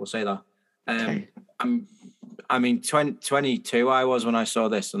 we'll say that. Okay. I mean, 22 I was when I saw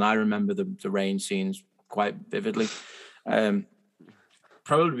this, and I remember the rain scenes quite vividly.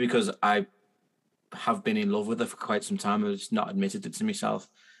 Probably because I have been in love with her for quite some time. I've just not admitted it to myself.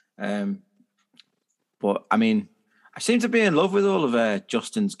 But I mean, I seem to be in love with all of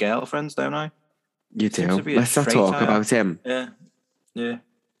Justin's girlfriends, don't I? You Seems do. to be a Let's not trait talk I have. about him. Yeah.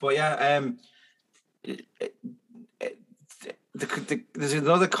 But yeah, there's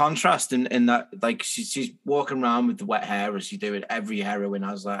another contrast in that, like she's walking around with the wet hair as you do it. Every heroine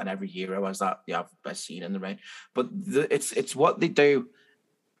has that, and every hero has that. Yeah, I've seen in the rain. But it's what they do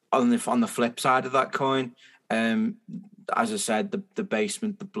on the flip side of that coin. As I said, the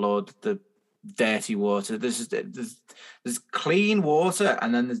basement, the blood, the dirty water. There's clean water,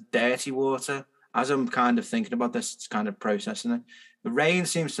 and then there's dirty water. As I'm kind of thinking about this, it's kind of processing it. The rain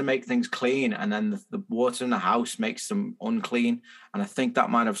seems to make things clean, and then the water in the house makes them unclean. And I think that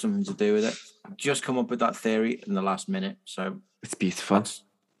might have something to do with it. I've just come up with that theory in the last minute, so It's beautiful.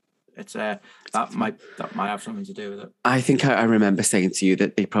 that might have something to do with it. I think I remember saying to you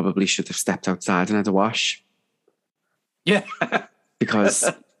that they probably should have stepped outside and had a wash Yeah, because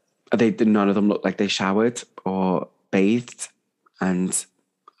none of them looked like they showered or bathed, and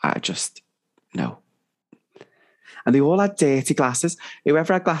I just no. And they all had dirty glasses.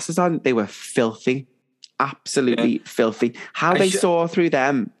 Whoever had glasses on, they were filthy, absolutely filthy. How they saw through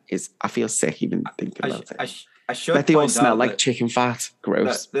them is, I feel sick even thinking about it. I should. But they all point smell out like that- chicken fat.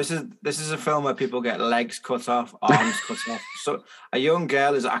 Gross. This is a film where people get legs cut off, arms cut off. So a young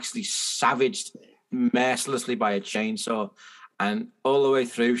girl is actually savaged mercilessly by a chainsaw, and all the way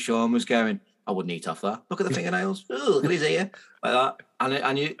through, Sean was going, "I wouldn't eat off that. Look at the fingernails. Ooh, look at his ear, like that."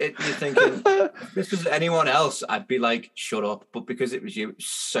 And you're thinking, if this was anyone else, I'd be like, "Shut up." But because it was you, it was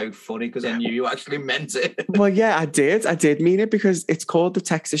so funny because I knew you actually meant it. Well, yeah, I did mean it because it's called the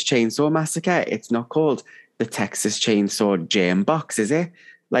Texas Chainsaw Massacre. It's not called the Texas Chainsaw Germ Box, is it?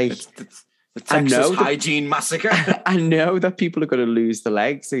 Like, It's the Texas Hygiene Massacre. I know that people are going to lose their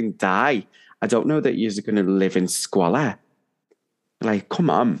legs and die. I don't know that you're going to live in squalor. Like, come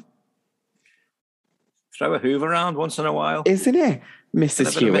on. Throw a Hoover around once in a while. Isn't it,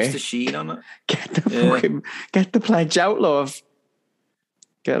 Mrs. Hewitt? Mr. Sheen on it. Get the pledge out, love.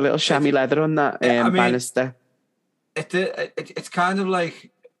 Get a little chamois leather on that banister. It's kind of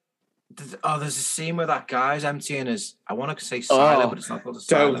like, there's a scene where that guy's emptying his, I want to say silo, but it's not called a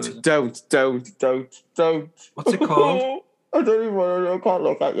silo. Don't. What's it called? I don't even want to know. I can't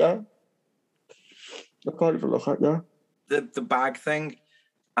look at you. I can't even look at you. The bag thing.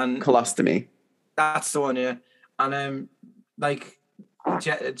 And Colostomy. that's the one, yeah. And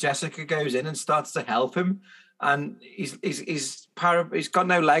Jessica goes in and starts to help him, and he's got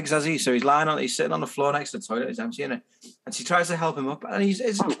no legs, has he? So he's sitting on the floor next to the toilet. He's emptying it, and she tries to help him up, and he's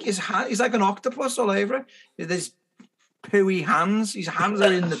like an octopus all over it. There's pooey hands. His hands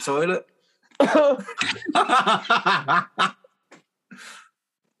are in the toilet.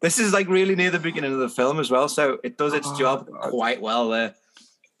 This is like really near the beginning of the film as well, so it does its job quite well there.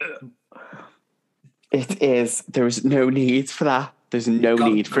 It is. There is no need for that. There's no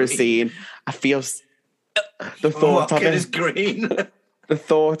need for a scene. I feel the thought of it is green. The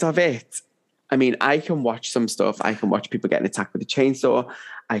thought of it. I mean, I can watch some stuff. I can watch people getting attacked with a chainsaw.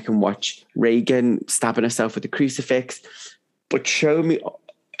 I can watch Reagan stabbing herself with a crucifix. But show me.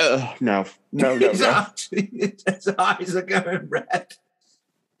 No. His eyes are going red.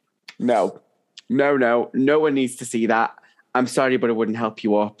 No. No one needs to see that. I'm sorry, but it wouldn't help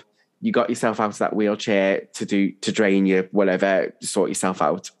you up. You got yourself out of that wheelchair to drain you, whatever, sort yourself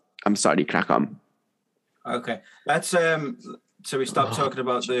out. I'm sorry, crack on. Okay. Let's so we stop talking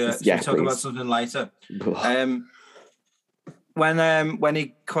about talk about something lighter. When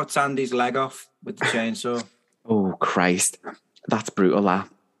he cuts Andy's leg off with the chainsaw. Oh Christ. That's brutal, that.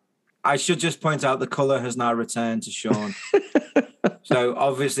 I should just point out the colour has now returned to Sean. So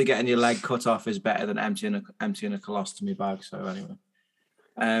obviously getting your leg cut off is better than emptying a colostomy bag. So anyway.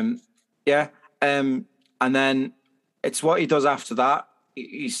 And then it's what he does after that.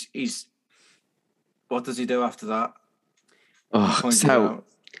 He's what does he do after that? So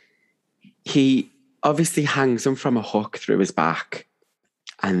he obviously hangs him from a hook through his back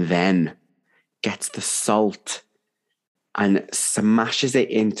and then gets the salt and smashes it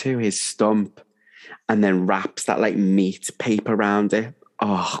into his stump and then wraps that like meat paper around it.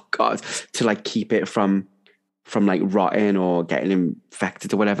 Oh God, to like keep it from from like rotting or getting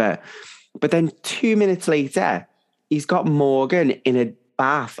infected or whatever. But then 2 minutes later, he's got Morgan in a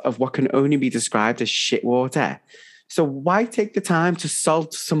bath of what can only be described as shit water. So why take the time to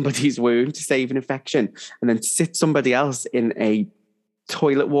salt somebody's wound to save an infection and then sit somebody else in a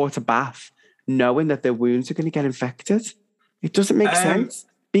toilet water bath knowing that their wounds are going to get infected? It doesn't make sense.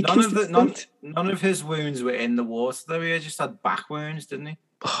 Be consistent. None of his wounds were in the water, though. He just had back wounds, didn't he?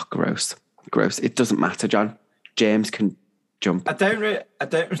 Oh, gross. It doesn't matter, John. James can jump.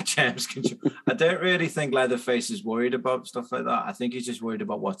 James can jump. I don't really think Leatherface is worried about stuff like that. I think he's just worried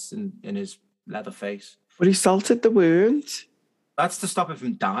about what's in his Leatherface. But he salted the wound. That's to stop him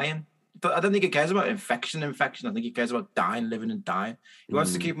from dying. But I don't think he cares about infection. I think he cares about dying, living and dying. He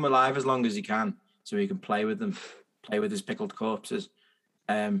wants to keep him alive as long as he can so he can play with them, play with his pickled corpses.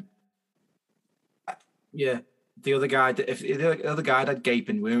 Yeah. The other guy, if the other guy had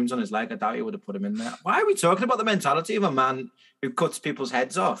gaping wounds on his leg, I doubt he would have put him in there. Why are we talking about the mentality of a man who cuts people's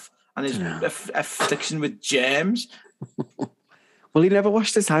heads off and his affliction with germs? Well, he never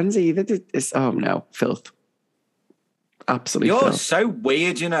washed his hands either. Oh no, filth. Absolutely. You're filth. so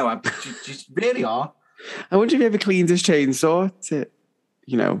weird, you know. You just really are. I wonder if he ever cleaned his chainsaw to,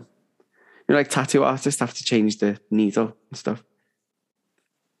 like tattoo artists have to change the needle and stuff.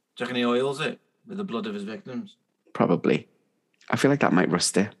 Do you reckon he oils it with the blood of his victims? Probably. I feel like that might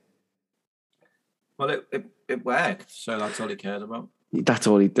rust it. Well, it worked, so that's all he cared about. That's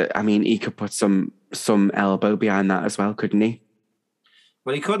all he did. I mean, he could put some elbow behind that as well, couldn't he?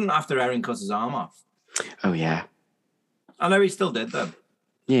 Well, he couldn't after Erin cut his arm off. Oh, yeah. I know he still did, though.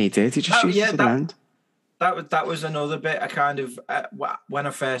 Yeah, he did. He just used his hand. That was another bit. I kind of, when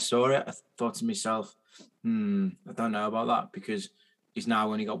I first saw it, I thought to myself, I don't know about that because he's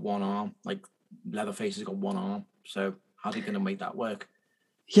now only got one arm. Like, Leatherface has got one arm. So how's he going to make that work?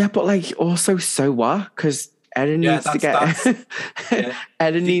 Yeah, but like also so what? Because Erin needs to get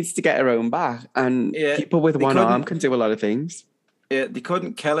Erin needs to get her own back, and people with one arm can do a lot of things. Yeah, they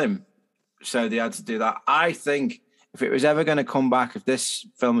couldn't kill him, so they had to do that. I think if it was ever going to come back, if this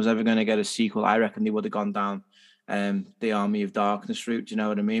film was ever going to get a sequel, I reckon they would have gone down the Army of Darkness route. Do you know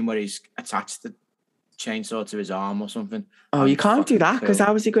what I mean? Where he's attached the chainsaw to his arm or something. Oh, you can't do that because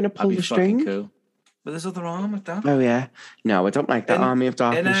how is he going to pull the string? Cool. But there's other arm with that. Oh yeah, no, I don't like that Army of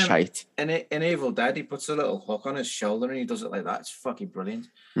Darkness shite. In Evil Dead, he puts a little hook on his shoulder and he does it like that. It's fucking brilliant.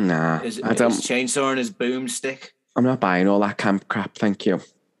 Nah, I don't. His chainsaw and his boomstick. I'm not buying all that camp crap. Thank you.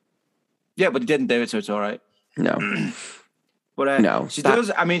 Yeah, but he didn't do it, so it's all right. No. But no, she does.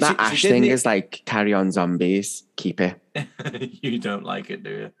 I mean, that Ash thing is like Carry On Zombies. Keep it. You don't like it,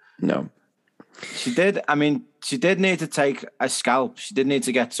 do you? No. She did. I mean, she did need to take a scalp. She did need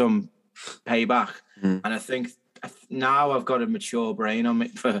to get some payback. And I think now I've got a mature brain on me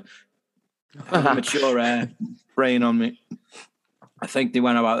for a mature brain on me. I think they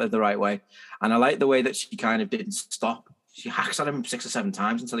went about it the right way, and I like the way that she kind of didn't stop. She hacks at him 6 or 7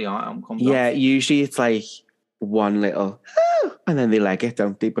 times until the arm comes off. Yeah, usually it's like one little, and then they leg it,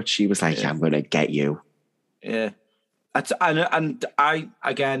 don't they? But she was like, "I'm going to get you." Yeah, and I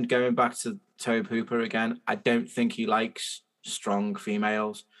again going back to Tobe Hooper again. I don't think he likes strong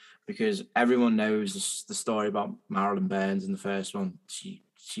females. Because everyone knows the story about Marilyn Burns in the first one. She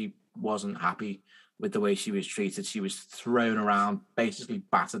wasn't happy with the way she was treated. She was thrown around, basically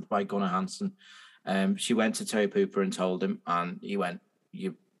battered by Gunnar Hansen. She went to Tobe Hooper and told him, and he went,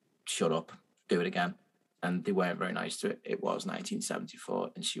 "You shut up, do it again." And they weren't very nice to it. It was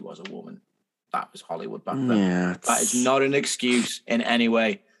 1974, and she was a woman. That was Hollywood back then. Yeah, that is not an excuse in any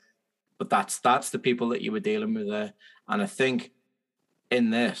way. But that's the people that you were dealing with there. And I think in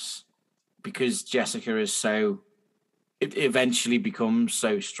this, because Jessica is it eventually becomes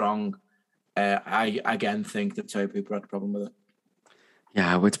so strong, I again think that Tobe Hooper had a problem with it.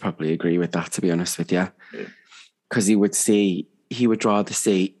 Yeah, I would probably agree with that, to be honest with you. Because he would rather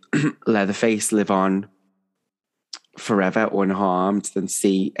see Leatherface live on forever unharmed than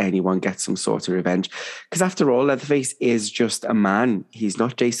see anyone get some sort of revenge. Because after all, Leatherface is just a man. He's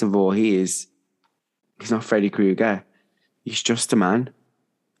not Jason Voorhees. He's not Freddy Krueger. He's just a man.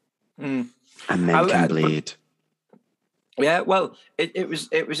 And men can bleed. Yeah, well, it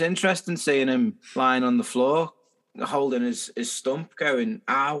was interesting seeing him lying on the floor, holding his stump, going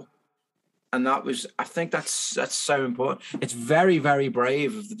 "ow," and I think that's so important. It's very, very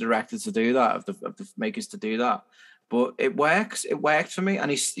brave of the director to do that, of the makers to do that, but it works. It worked for me, and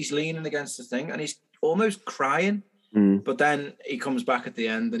he's leaning against the thing, and he's almost crying, but then he comes back at the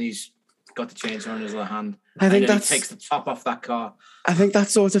end, and he's got the chainsaw in his other hand. I think he takes the top off that car. I think that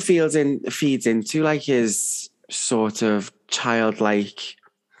sort of feeds into like his sort of childlike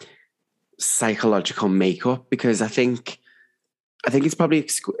psychological makeup, because I think it's probably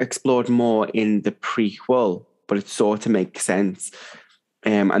explored more in the prequel, but it sort of makes sense.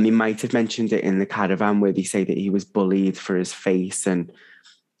 And they might have mentioned it in the caravan where they say that he was bullied for his face, and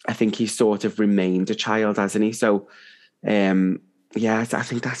I think he sort of remained a child, hasn't he? So, yeah, I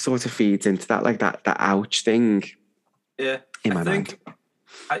think that sort of feeds into that, like that ouch thing. Yeah, in my mind.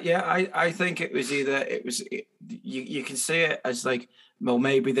 I think it was you can see it as like, well,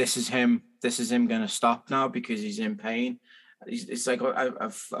 maybe this is him going to stop now because he's in pain. It's like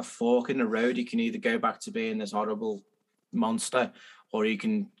a fork in the road. You can either go back to being this horrible monster, or you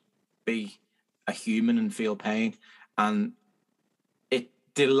can be a human and feel pain. And it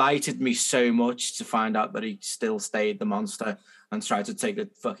delighted me so much to find out that he still stayed the monster and tried to take the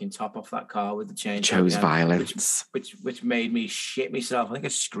fucking top off that car with the chain. Chose violence, which made me shit myself. I think I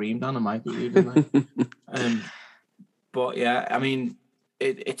screamed on the mic even. But yeah, I mean,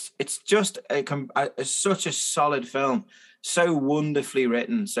 it's just such a solid film, so wonderfully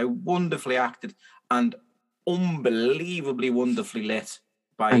written, so wonderfully acted, and unbelievably wonderfully lit.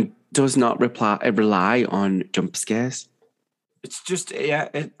 And does not rely on jump scares. It's just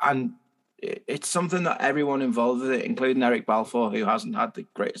it's something that everyone involved with it, including Eric Balfour, who hasn't had the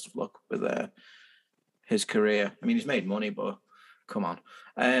greatest of luck with his career. I mean, he's made money, but come on.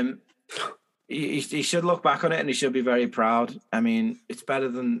 He should look back on it and he should be very proud. I mean, it's better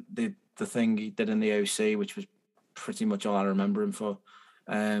than the thing he did in the OC, which was pretty much all I remember him for.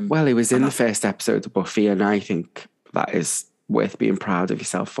 Well, he was in the first episode of Buffy, and I think that is worth being proud of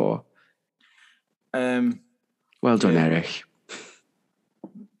yourself for. Well done, Eric.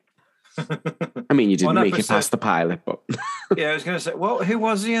 I mean, you didn't make it past the pilot, but yeah, I was going to say, well, who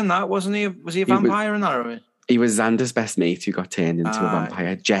was he in that? Wasn't he? Was he a vampire in that? Or... He was Xander's best mate who got turned into a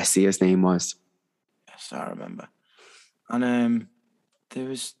vampire. Jesse, his name was. Yes, I remember. And there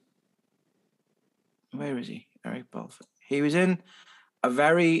was, where is he? Eric Balfour. He was in a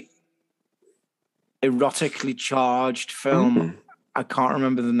very erotically charged film. Mm-hmm. I can't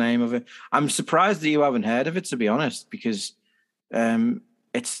remember the name of it. I'm surprised that you haven't heard of it, to be honest, because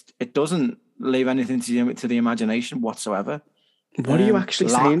it doesn't leave anything to the imagination whatsoever. What are you actually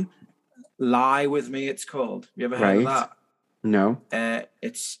saying? Lie With Me, it's called. Have you ever heard of that? No.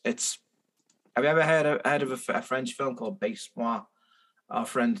 It's. Have you ever heard of a French film called Baise-Moi? Our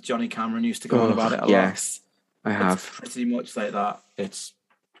friend Johnny Cameron used to go on about it a lot. Yes, I have. It's pretty much like that. It's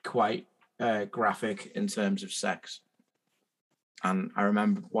quite graphic in terms of sex. And I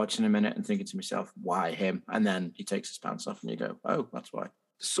remember watching him in it and thinking to myself, why him? And then he takes his pants off and you go, oh, that's why.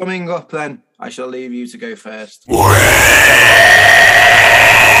 Summing up then, I shall leave you to go first.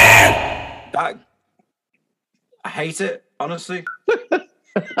 I hate it, honestly.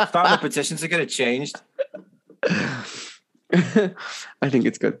 Starting a petition to get it changed. I think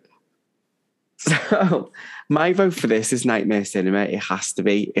it's good. So, my vote for this is Nightmare Cinema. It has to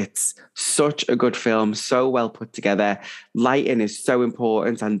be. It's such a good film, so well put together. Lighting is so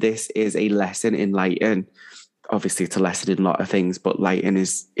important, and this is a lesson in lighting. Obviously, it's a lesson in a lot of things, but lighting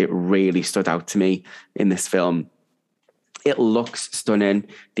it really stood out to me in this film. It looks stunning.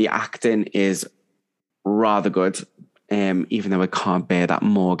 The acting is rather good, even though I can't bear that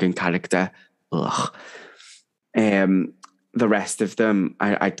Morgan character. Ugh. The rest of them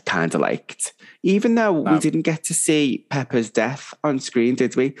I kind of liked. Even though we didn't get to see Pepper's death on screen,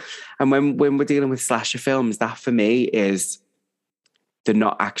 did we? And when we're dealing with slasher films, that for me is they're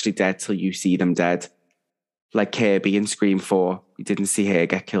not actually dead till you see them dead. Like Kirby in Scream 4, you didn't see her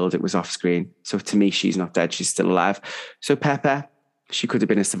get killed, it was off screen. So to me, she's not dead, she's still alive. So Pepper, she could have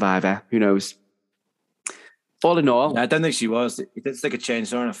been a survivor, who knows? All in all... Yeah, I don't think she was. You didn't stick a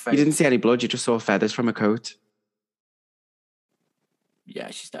chainsaw in her face. You didn't see any blood, you just saw feathers from her coat. Yeah,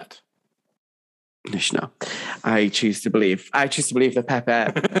 she's dead. No. I choose to believe that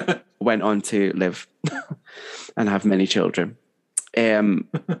Pepper went on to live and have many children.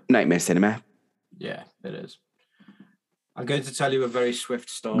 Nightmare Cinema. Yeah, it is. I'm going to tell you a very swift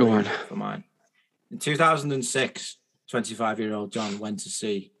story. Go on. For mine. In 2006, 25-year-old John went to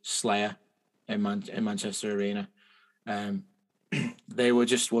see Slayer in Manchester Arena. They were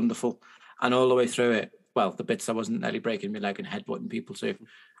just wonderful. And all the way through it, well, the bits I wasn't nearly breaking my leg and headbutting people to,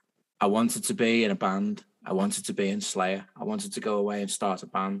 I wanted to be in a band. I wanted to be in Slayer. I wanted to go away and start a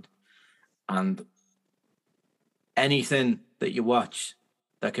band. And anything that you watch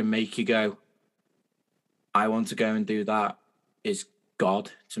that can make you go, I want to go and do that, is God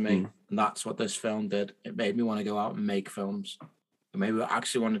to me. And that's what this film did. It made me want to go out and make films. It made me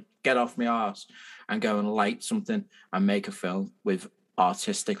actually want to get off my arse and go and light something and make a film with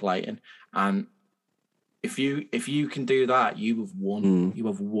artistic lighting. And if you can do that, you have won. You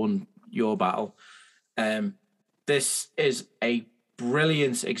have won your battle. This is a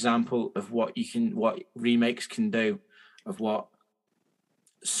brilliant example of what remakes can do, of what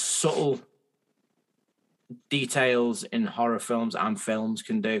subtle details in horror films and films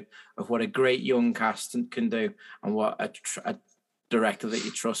can do, of what a great young cast can do, and what a director that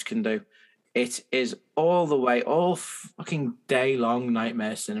you trust can do. It is all fucking day long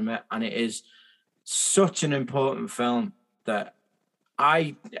nightmare cinema, and it is such an important film that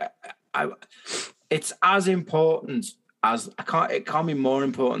it's as important as it can't be more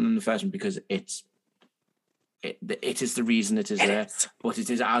important than the first one, because it is the reason it is there, but it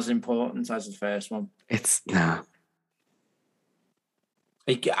is as important as the first one.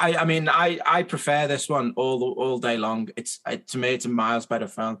 I mean, I prefer this one all day long. To me, it's a miles better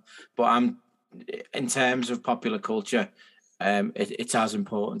film. But in terms of popular culture, it's as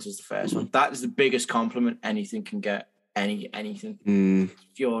important as the first one. That is the biggest compliment anything can get. Anything.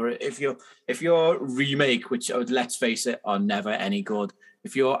 If your remake, which let's face it, are never any good.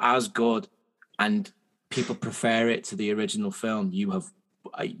 If you're as good and people prefer it to the original film, you have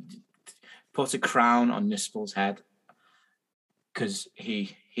put a crown on Nispel's head, because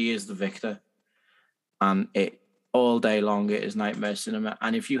he is the victor, and it all day long it is nightmare cinema.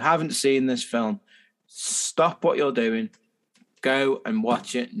 And if you haven't seen this film, stop what you're doing, go and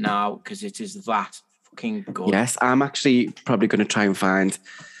watch it now, because it is that fucking good. Yes, I'm actually probably going to try and find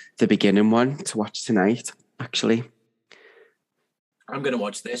the beginning one to watch tonight. Actually, I'm going to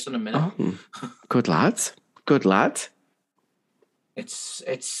watch this in a minute. Oh, good lad. It's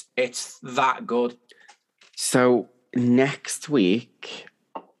that good. So next week,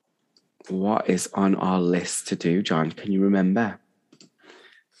 what is on our list to do, John? Can you remember?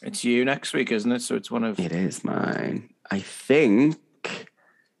 It's you next week, isn't it? So it's one of... It is mine. I think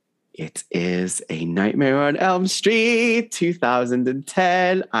it is A Nightmare on Elm Street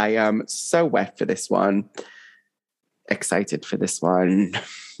 2010. I am so wet for this one. Excited for this one.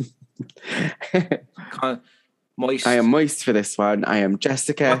 Moist. I am moist for this one. I am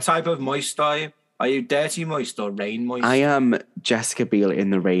Jessica. What type of moist are you? Are you dirty moist or rain moist? I am Jessica Biel in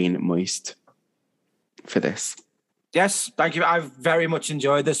the rain moist for this. Yes, thank you. I've very much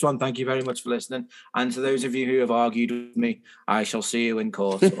enjoyed this one. Thank you very much for listening. And to those of you who have argued with me, I shall see you in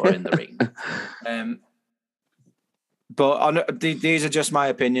court or in the ring. But these are just my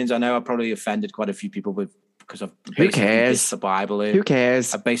opinions. I know I probably offended quite a few people because I've basically dissed the Bible here. Who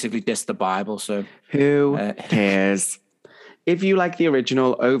cares? I've basically dissed the Bible. So who cares? If you like the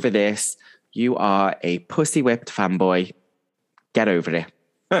original over this, you are a pussy whipped fanboy. Get over it.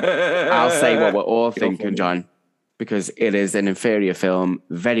 I'll say what we're all thinking, John, because it is an inferior film,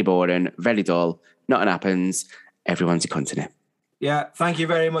 very boring, very dull, nothing happens, everyone's a cunt in it. Yeah, thank you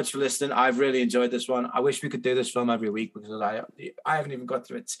very much for listening. I've really enjoyed this one. I wish we could do this film every week, because I haven't even got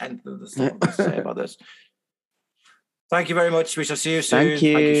through a tenth of the stuff to say about this. Thank you very much. We shall see you soon. Thank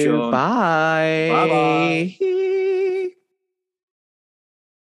you. Thank you, Sean. Bye. Bye-bye.